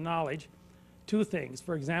skills and knowledge to things.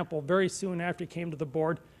 For example, very soon after he came to the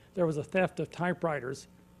board, there was a theft of typewriters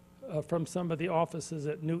from some of the offices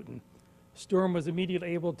at Newton. Sturm was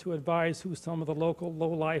immediately able to advise who some of the local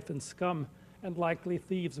lowlife and scum and likely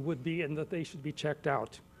thieves would be, and that they should be checked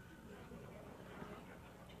out.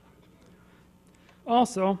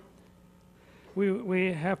 Also,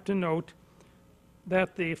 we have to note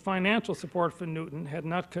that the financial support for Newton had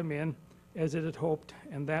not come in as it had hoped,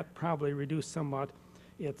 and that probably reduced somewhat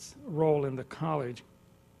its role in the college.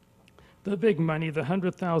 The big money, the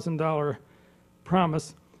 $100,000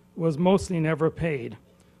 promise, was mostly never paid.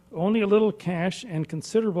 Only a little cash and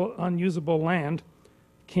considerable unusable land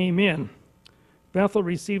came in. Bethel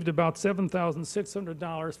received about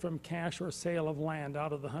 $7,600 from cash or sale of land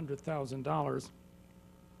out of the $100,000.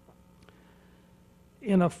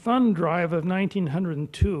 In a fund drive of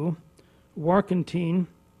 1902, Warkentine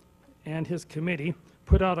and his committee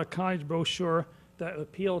put out a college brochure that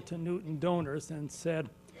appealed to Newton donors and said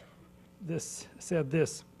this: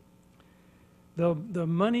 the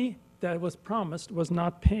money that was promised was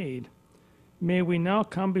not paid. May we now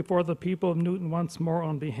come before the people of Newton once more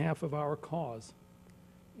on behalf of our cause.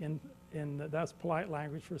 That's polite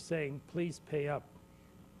language for saying, please pay up.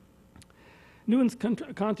 Newton's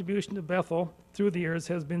contribution to Bethel through the years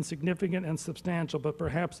has been significant and substantial, but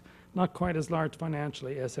perhaps not quite as large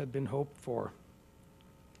financially as had been hoped for.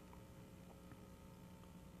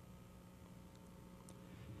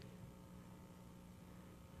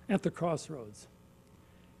 At the crossroads.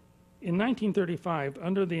 In 1935,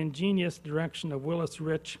 under the ingenious direction of Willis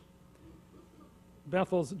Rich,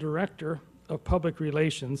 Bethel's director of public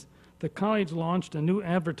relations, the college launched a new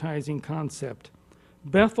advertising concept,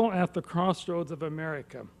 Bethel at the Crossroads of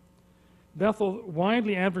America. Bethel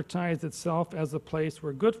widely advertised itself as a place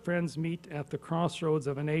where good friends meet at the crossroads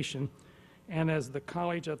of a nation and as the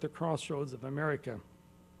college at the crossroads of America.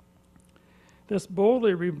 This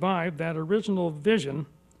boldly revived that original vision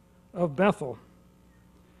of Bethel.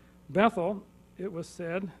 Bethel, it was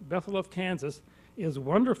said, Bethel of Kansas, is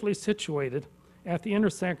wonderfully situated at the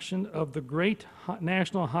intersection of the great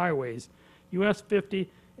national highways, US 50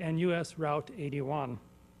 and US Route 81.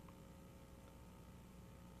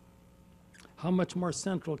 How much more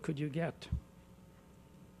central could you get?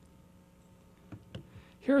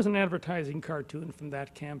 Here's an advertising cartoon from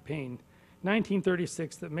that campaign,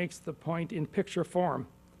 1936, that makes the point in picture form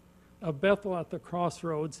of Bethel at the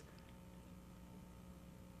crossroads,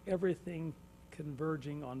 everything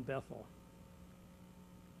converging on Bethel.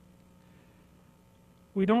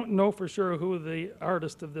 We don't know for sure who the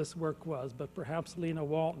artist of this work was, but perhaps Lena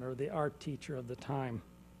Waltner, the art teacher of the time.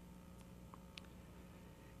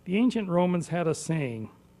 The ancient Romans had a saying,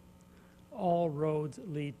 all roads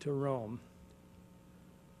lead to Rome.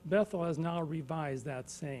 Bethel has now revised that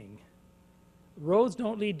saying. Roads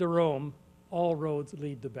don't lead to Rome, all roads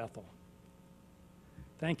lead to Bethel.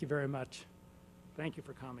 Thank you very much. Thank you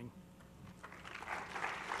for coming.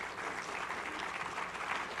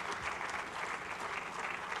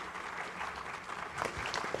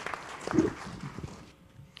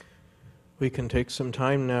 We can take some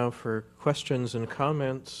time now for questions and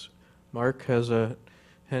comments. Mark has a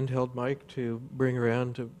handheld mic to bring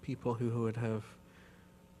around to people who would have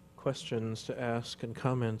questions to ask and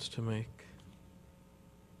comments to make.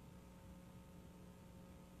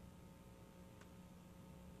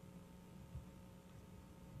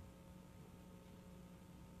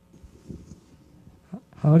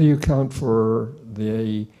 How do you account for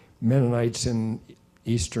the Mennonites in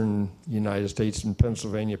eastern United States and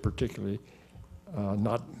Pennsylvania particularly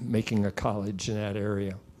not making a college in that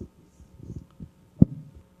area?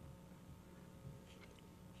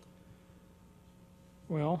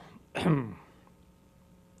 Well,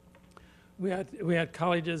 we had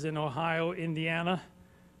colleges in Ohio, Indiana,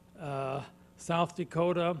 South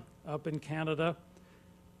Dakota, up in Canada,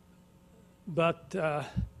 but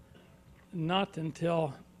not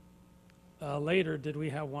until later did we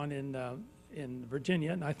have one in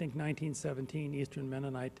Virginia, and I think 1917, Eastern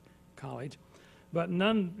Mennonite College, but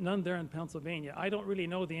none there in Pennsylvania. I don't really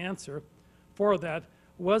know the answer for that.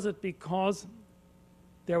 Was it because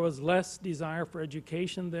there was less desire for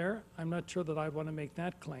education there? I'm not sure that I want to make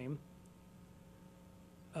that claim.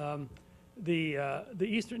 The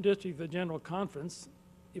Eastern District of the General Conference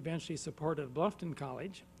eventually supported Bluffton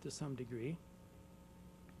College to some degree.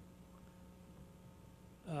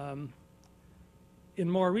 In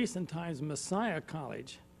more recent times, Messiah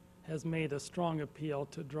College has made a strong appeal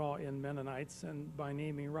to draw in Mennonites, and by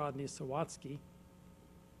naming Rodney Sawatsky,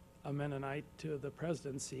 a Mennonite, to the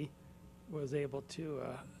presidency, was able to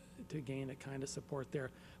gain a kind of support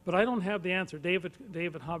there. But I don't have the answer. David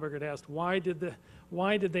Habergert asked, why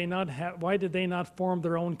did they not form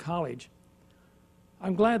their own college?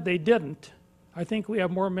 I'm glad they didn't. I think we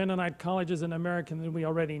have more Mennonite colleges in America than we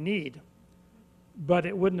already need. But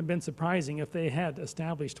it wouldn't have been surprising if they had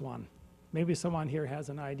established one. Maybe someone here has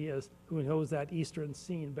an idea who knows that eastern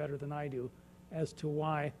scene better than I do as to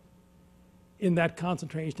why in that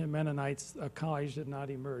concentration of Mennonites a college did not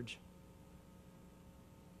emerge.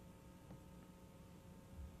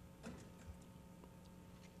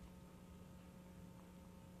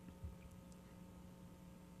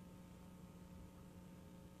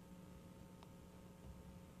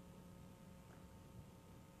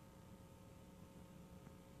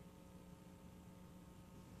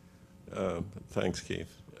 Thanks,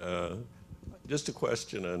 Keith. Just a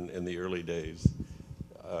question in the early days.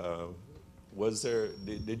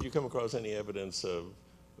 Did you come across any evidence of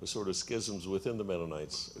sort of schisms within the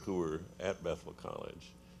Mennonites who were at Bethel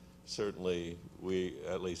College? Certainly,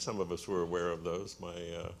 at least some of us were aware of those.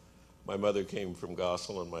 My mother came from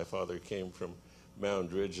Gossel and my father came from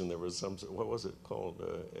Mound Ridge, and there was what was it called?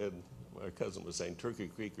 Ed, my cousin was saying Turkey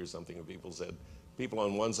Creek or something, and people said people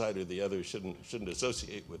on one side or the other shouldn't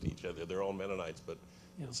associate with each other. They're all Mennonites, but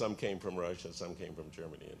Yeah. some came from Russia, some came from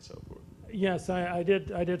Germany, and so forth. Yes, I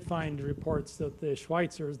did find reports that the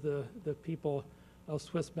Schweitzers, the people of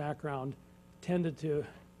Swiss background, tended to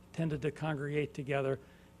congregate together,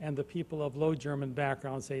 and the people of Low German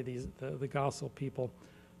background, say the Gossel people,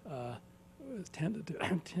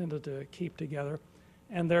 tended to keep together,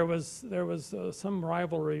 and there was some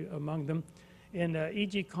rivalry among them. In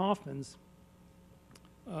E.G. Kaufman's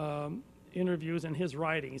interviews and his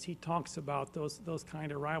writings, he talks about those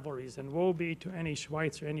kind of rivalries, and woe be to any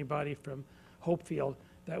Schweitzer, anybody from Hopefield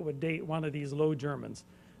that would date one of these Low Germans.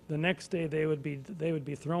 The next day they would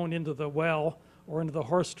be thrown into the well or into the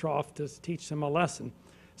horse trough to teach them a lesson.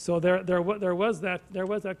 So there was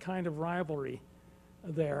that kind of rivalry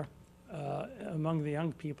there among the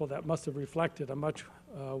young people that must have reflected a much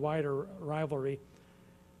wider rivalry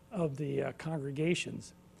of the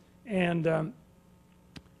congregations. And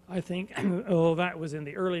I think, although that was in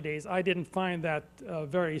the early days, I didn't find that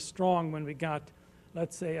very strong when we got,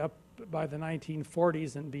 let's say, up by the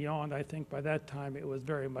 1940s and beyond. I think by that time it was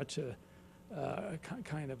very much a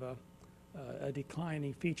kind of a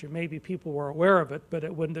declining feature. Maybe people were aware of it, but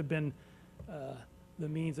it wouldn't have been the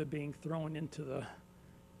means of being thrown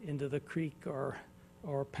into the creek or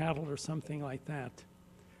paddled or something like that.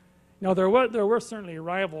 Now there were certainly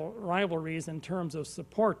rivalries in terms of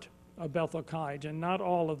support of Bethel College, and not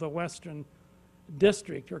all of the Western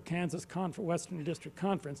District or Kansas Western District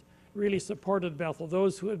Conference really supported Bethel.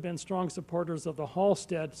 Those who had been strong supporters of the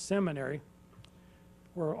Halstead Seminary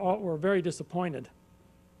were very disappointed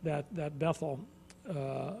that Bethel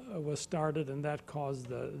was started, and that caused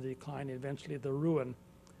the decline, eventually the ruin.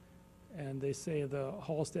 And they say the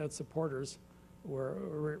Halstead supporters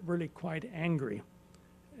were really quite angry,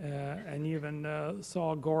 and even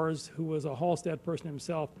saw Gores, who was a Halstead person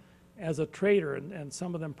himself, as a traitor, and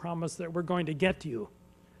some of them promised that we're going to get you.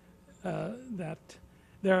 That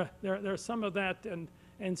there's some of that,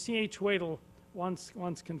 and C.H. Wadle once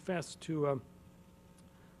confessed to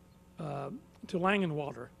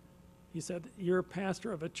Langenwalder. He said, "You're a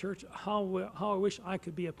pastor of a church. How I wish I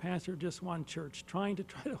could be a pastor of just one church, trying to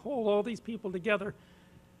hold all these people together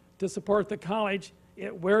to support the college.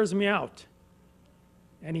 It wears me out."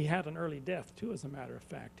 And he had an early death too, as a matter of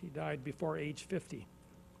fact. He died before age 50.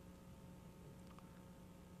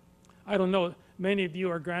 I don't know, many of you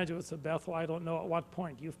are graduates of Bethel. I don't know at what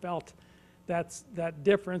point you felt that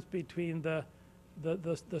difference between the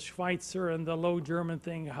Schweitzer and the Low German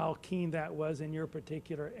thing, how keen that was in your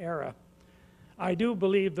particular era. I do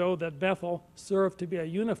believe, though, that Bethel served to be a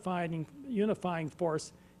unifying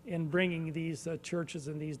force in bringing these churches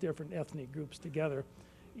and these different ethnic groups together.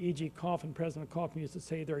 E.G. Kaufman, President Kaufman, used to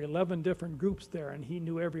say there are 11 different groups there, and he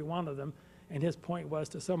knew every one of them. And his point was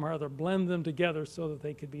to somehow or other blend them together so that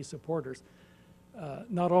they could be supporters.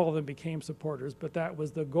 Not all of them became supporters, but that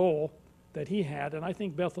was the goal that he had. And I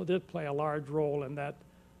think Bethel did play a large role in that,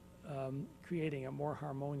 creating a more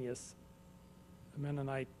harmonious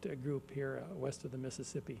Mennonite group here west of the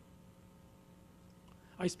Mississippi.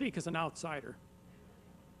 I speak as an outsider.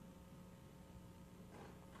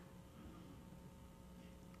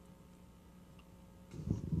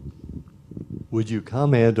 Would you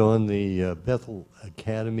comment on the Bethel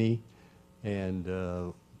Academy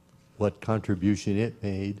and what contribution it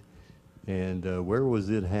made, and where was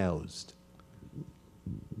it housed?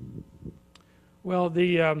 Well,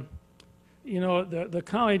 the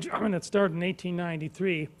college, when it started in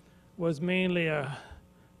 1893, was mainly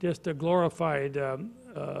just a glorified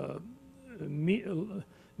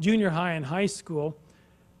junior high and high school.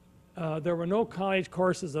 There were no college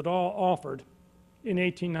courses at all offered in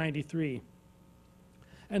 1893.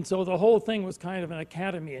 And so the whole thing was kind of an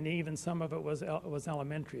academy, and even some of it was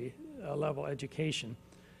elementary level education.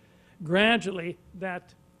 Gradually,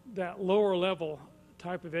 that lower level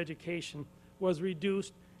type of education was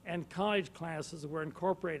reduced, and college classes were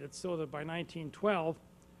incorporated, so that by 1912,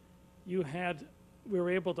 we were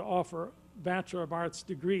able to offer Bachelor of Arts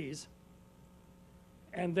degrees,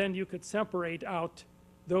 and then you could separate out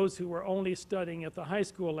those who were only studying at the high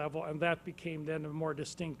school level, and that became then a more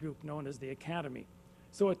distinct group known as the academy.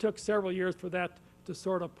 So it took several years for that to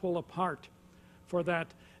sort of pull apart. for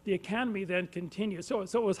that. The academy then continued. So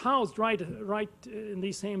it was housed right in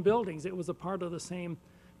these same buildings. It was a part of the same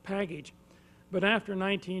package. But after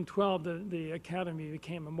 1912, the academy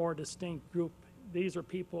became a more distinct group. These are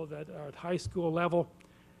people that are at high school level.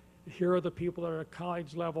 Here are the people that are at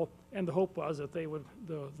college level. And the hope was that they would,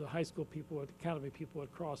 the high school people, academy people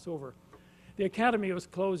would cross over. The academy was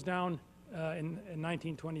closed down in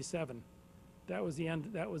 1927. That was the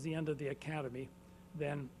end of the academy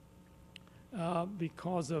then,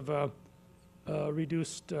 because of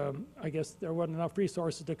reduced, I guess there wasn't enough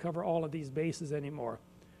resources to cover all of these bases anymore.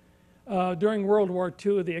 During World War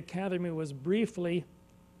II, the academy was briefly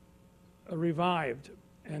revived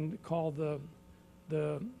and called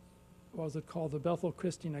what was it called? The Bethel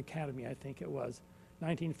Christian Academy, I think it was,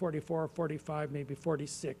 1944, 45, maybe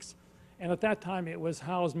 46. And at that time, it was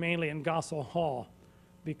housed mainly in Gossel Hall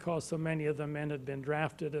because so many of the men had been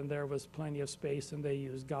drafted and there was plenty of space, and they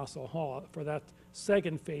used Gossel Hall for that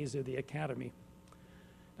second phase of the academy.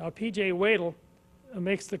 Now, P.J. Wadle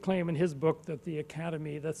makes the claim in his book that the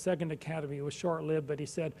academy, that second academy, was short-lived, but he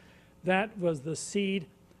said that was the seed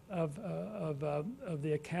of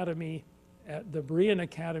the academy, the Berean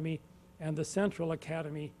Academy, and the Central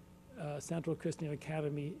Academy, Central Christian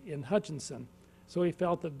Academy in Hutchinson. So he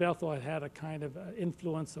felt that Bethel had had a kind of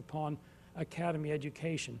influence upon academy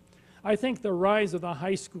education. I think the rise of the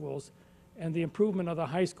high schools and the improvement of the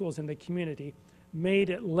high schools in the community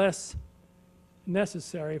made it less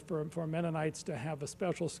necessary for Mennonites to have a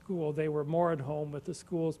special school. They were more at home with the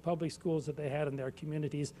schools, public schools that they had in their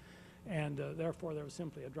communities, and therefore there was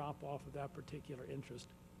simply a drop-off of that particular interest.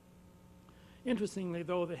 Interestingly,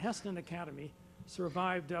 though, the Heston Academy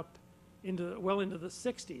survived up well into the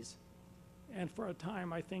 60s, and for a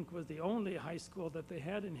time I think was the only high school that they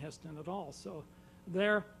had in Heston at all. So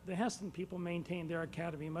the Heston people maintained their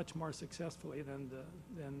academy much more successfully than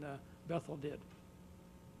Bethel did.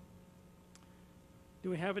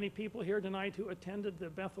 Do we have any people here tonight who attended the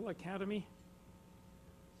Bethel Academy?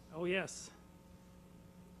 Oh, yes.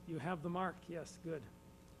 You have the mark. Yes, good.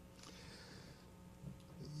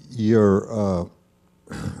 Your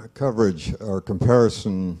coverage or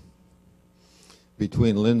comparison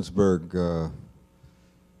between Lindsberg, the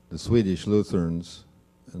Swedish Lutherans,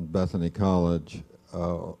 and Bethany College,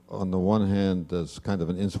 on the one hand, as kind of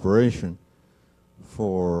an inspiration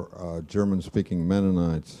for German-speaking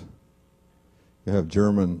Mennonites. You have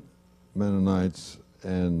German Mennonites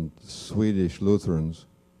and Swedish Lutherans.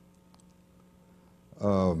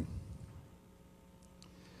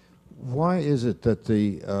 Why is it that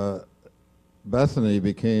the Bethany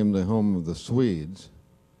became the home of the Swedes,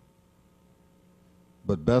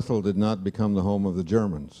 but Bethel did not become the home of the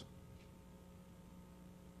Germans?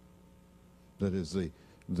 That is,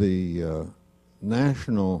 the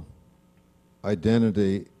national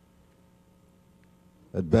identity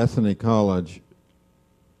at Bethany College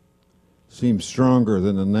seems stronger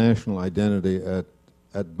than the national identity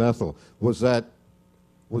at Bethel. Was that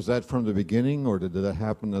from the beginning, or did that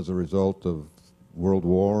happen as a result of World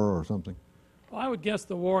War or something? Well, I would guess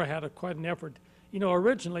the war had quite an effort. You know,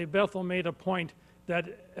 originally Bethel made a point that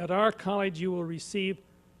at our college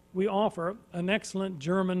we offer an excellent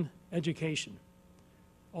German education.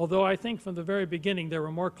 Although I think from the very beginning there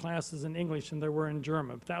were more classes in English than there were in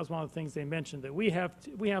German. But that was one of the things they mentioned, that we have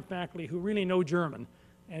faculty who really know German.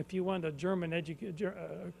 And if you want a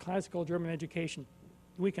classical German education,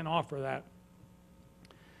 we can offer that.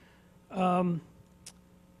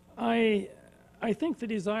 I think the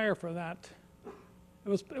desire for that,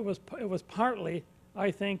 it was partly,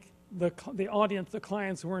 I think, the audience, the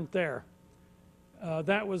clients weren't there.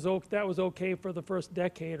 That was okay for the first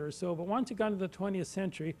decade or so, but once you got into the 20th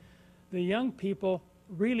century, the young people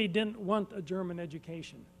really didn't want a German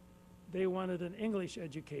education. They wanted an English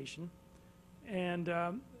education, and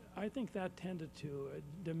I think that tended to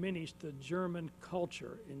diminish the German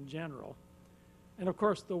culture in general. And of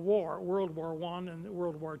course the war, World War I and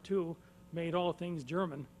World War II, made all things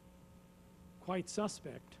German quite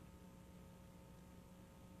suspect.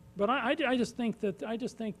 But I just think that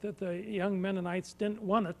the young Mennonites didn't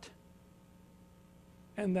want it,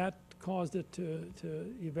 and that caused it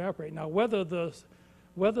to evaporate. Now, whether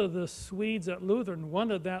the Swedes at Lutheran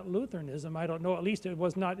wanted that Lutheranism, I don't know. At least it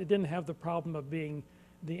didn't have the problem of being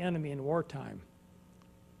the enemy in wartime.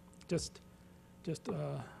 Just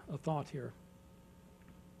a thought here.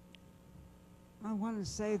 I want to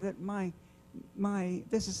say that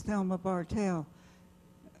this is Thelma Bartell.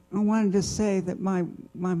 I wanted to say that my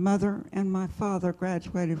mother and my father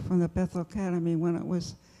graduated from the Bethel Academy when it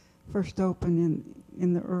was first opened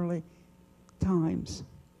in the early times,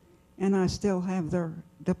 and I still have their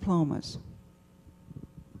diplomas.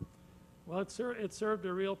 Well, it served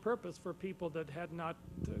a real purpose for people that had not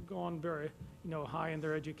gone very, high in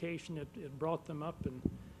their education. It brought them up,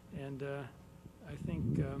 and I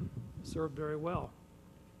think served very well.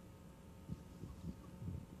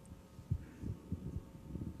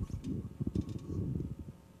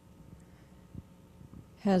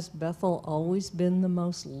 Has Bethel always been the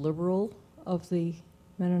most liberal of the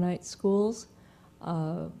Mennonite schools?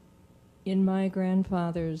 In my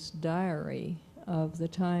grandfather's diary of the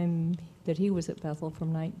time that he was at Bethel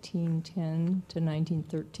from 1910 to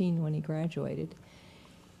 1913 when he graduated,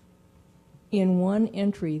 in one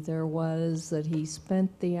entry there was that he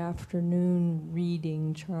spent the afternoon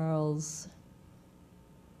reading Charles,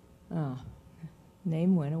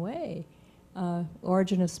 name went away,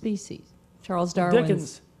 Origin of Species. Charles Darwin's.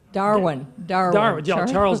 Dickens. Darwin. Yeah,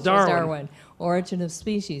 Charles Darwin. Origin of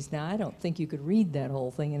Species. Now, I don't think you could read that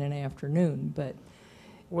whole thing in an afternoon, but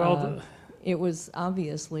it was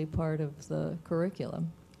obviously part of the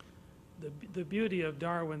curriculum. The beauty of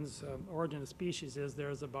Darwin's Origin of Species is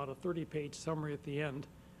there's about a 30-page summary at the end,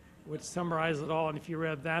 which summarizes it all, and if you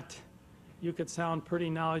read that, you could sound pretty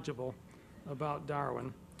knowledgeable about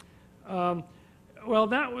Darwin. Well,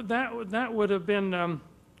 that would have been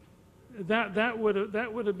that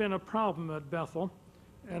would have been a problem at Bethel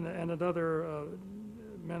and at other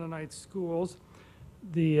Mennonite schools.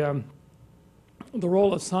 The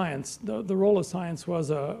role of science, the role of science was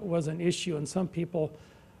an issue, and some people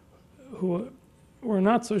who were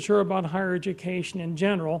not so sure about higher education in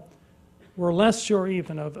general were less sure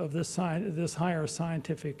even of this higher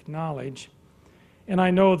scientific knowledge. And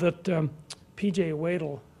I know that P.J.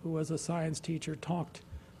 Wadle, who was a science teacher, talked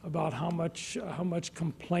about how much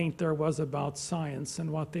complaint there was about science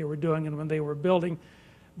and what they were doing. And when they were building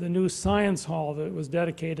the new science hall that was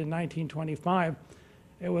dedicated in 1925,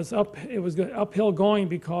 it was uphill going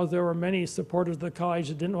because there were many supporters of the college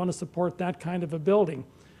that didn't want to support that kind of a building.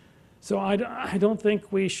 So I don't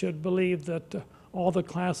think we should believe that all the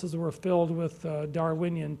classes were filled with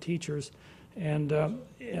Darwinian teachers. And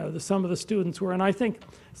some of the students were, and I think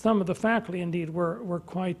some of the faculty indeed were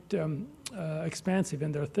quite expansive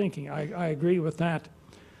in their thinking. I agree with that.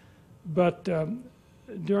 But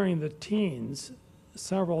during the teens,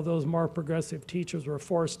 several of those more progressive teachers were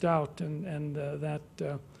forced out, and that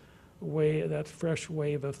fresh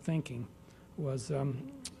wave of thinking was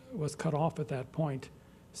cut off at that point.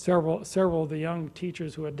 Several of the young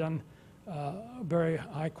teachers who had done very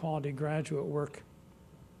high quality graduate work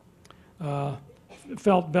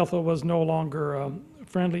felt Bethel was no longer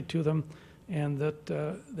friendly to them, and that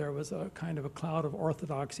there was a kind of a cloud of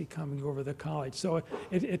orthodoxy coming over the college. So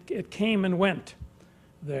it came and went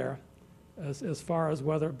there as far as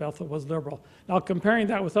whether Bethel was liberal. Now, comparing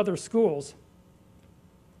that with other schools,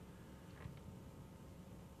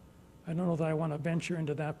 I don't know that I want to venture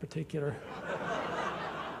into that particular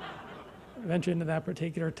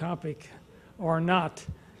topic or not,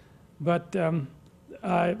 but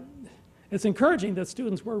it's encouraging that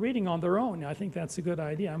students were reading on their own. I think that's a good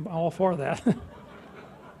idea. I'm all for that.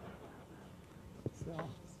 So.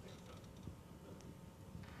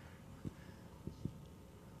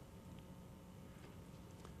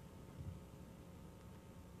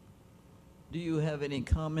 Do you have any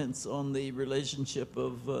comments on the relationship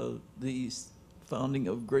of the founding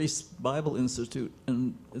of Grace Bible Institute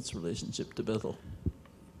and its relationship to Bethel?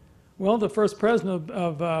 Well, the first president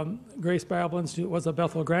of Grace Bible Institute was a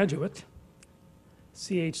Bethel graduate,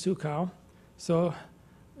 C.H. Sukow. So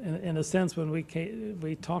in a sense, when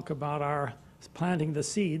we talk about our planting the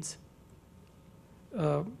seeds,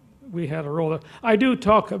 we had a role there. I do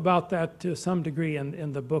talk about that to some degree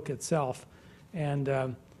in the book itself,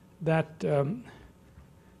 and that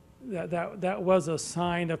was a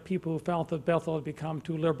sign of people who felt that Bethel had become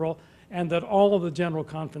too liberal, and that all of the general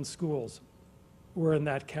conference schools were in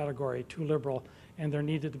that category, too liberal, and there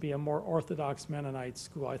needed to be a more orthodox Mennonite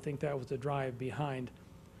school. I think that was the drive behind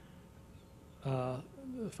the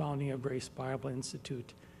founding of Grace Bible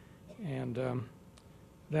Institute, and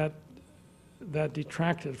that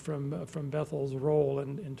detracted from Bethel's role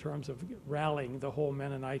in terms of rallying the whole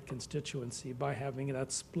Mennonite constituency by having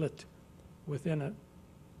that split within it.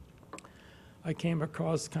 I came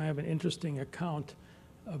across kind of an interesting account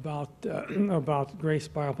about Grace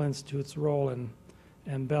Bible Institute's role in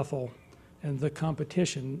Bethel and the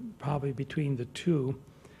competition probably between the two.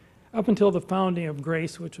 Up until the founding of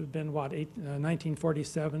Grace, which would have been,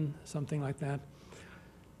 1947, something like that,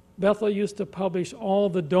 Bethel used to publish all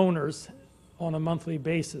the donors on a monthly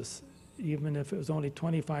basis, even if it was only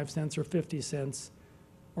 25 cents or 50 cents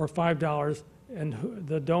or $5, and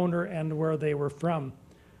the donor and where they were from.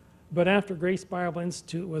 But after Grace Bible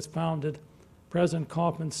Institute was founded, President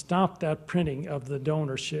Kaufman stopped that printing of the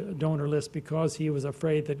donor list because he was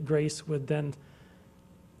afraid that Grace would then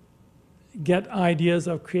get ideas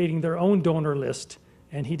of creating their own donor list,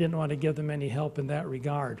 and he didn't want to give them any help in that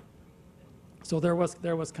regard. So there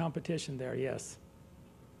was competition there, yes.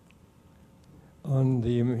 On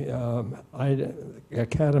the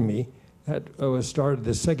academy, that was started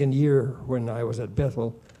the second year when I was at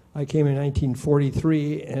Bethel. I came in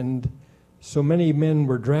 1943, and so many men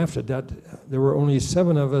were drafted that there were only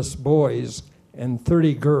 7 of us boys and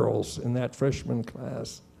 30 girls in that freshman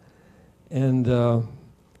class. And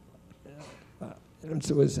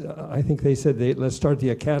it was, I think they said, let's start the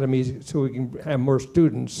academy so we can have more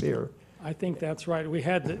students here. I think that's right. We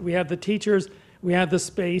had the teachers, we had the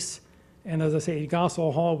space, and as I say,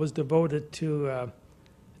 Gossel Hall was devoted to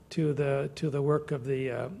the work of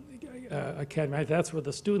the academy. That's where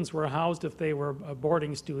the students were housed if they were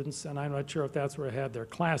boarding students, and I'm not sure if that's where they had their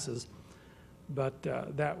classes, but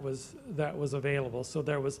that was available. So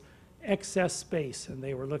there was excess space, and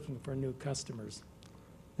they were looking for new customers.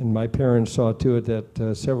 And my parents saw to it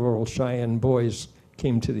that several Cheyenne boys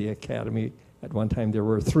came to the academy at one time. There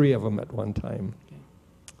were 3 of them at one time. Okay.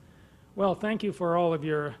 Well, thank you for all of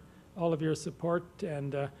your support,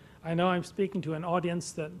 and I know I'm speaking to an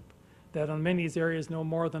audience that on many of these areas know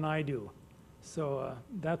more than I do. So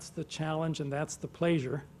that's the challenge and that's the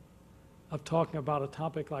pleasure of talking about a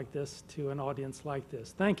topic like this to an audience like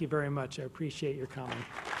this. Thank you very much. I appreciate your coming.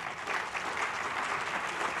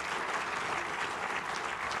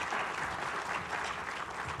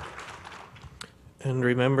 And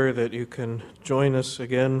remember that you can join us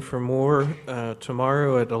again for more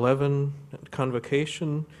tomorrow at 11 at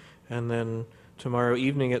Convocation, and then tomorrow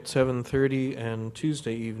evening at 7:30 and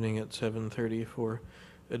Tuesday evening at 7:30 for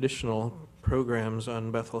additional programs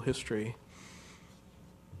on Bethel history.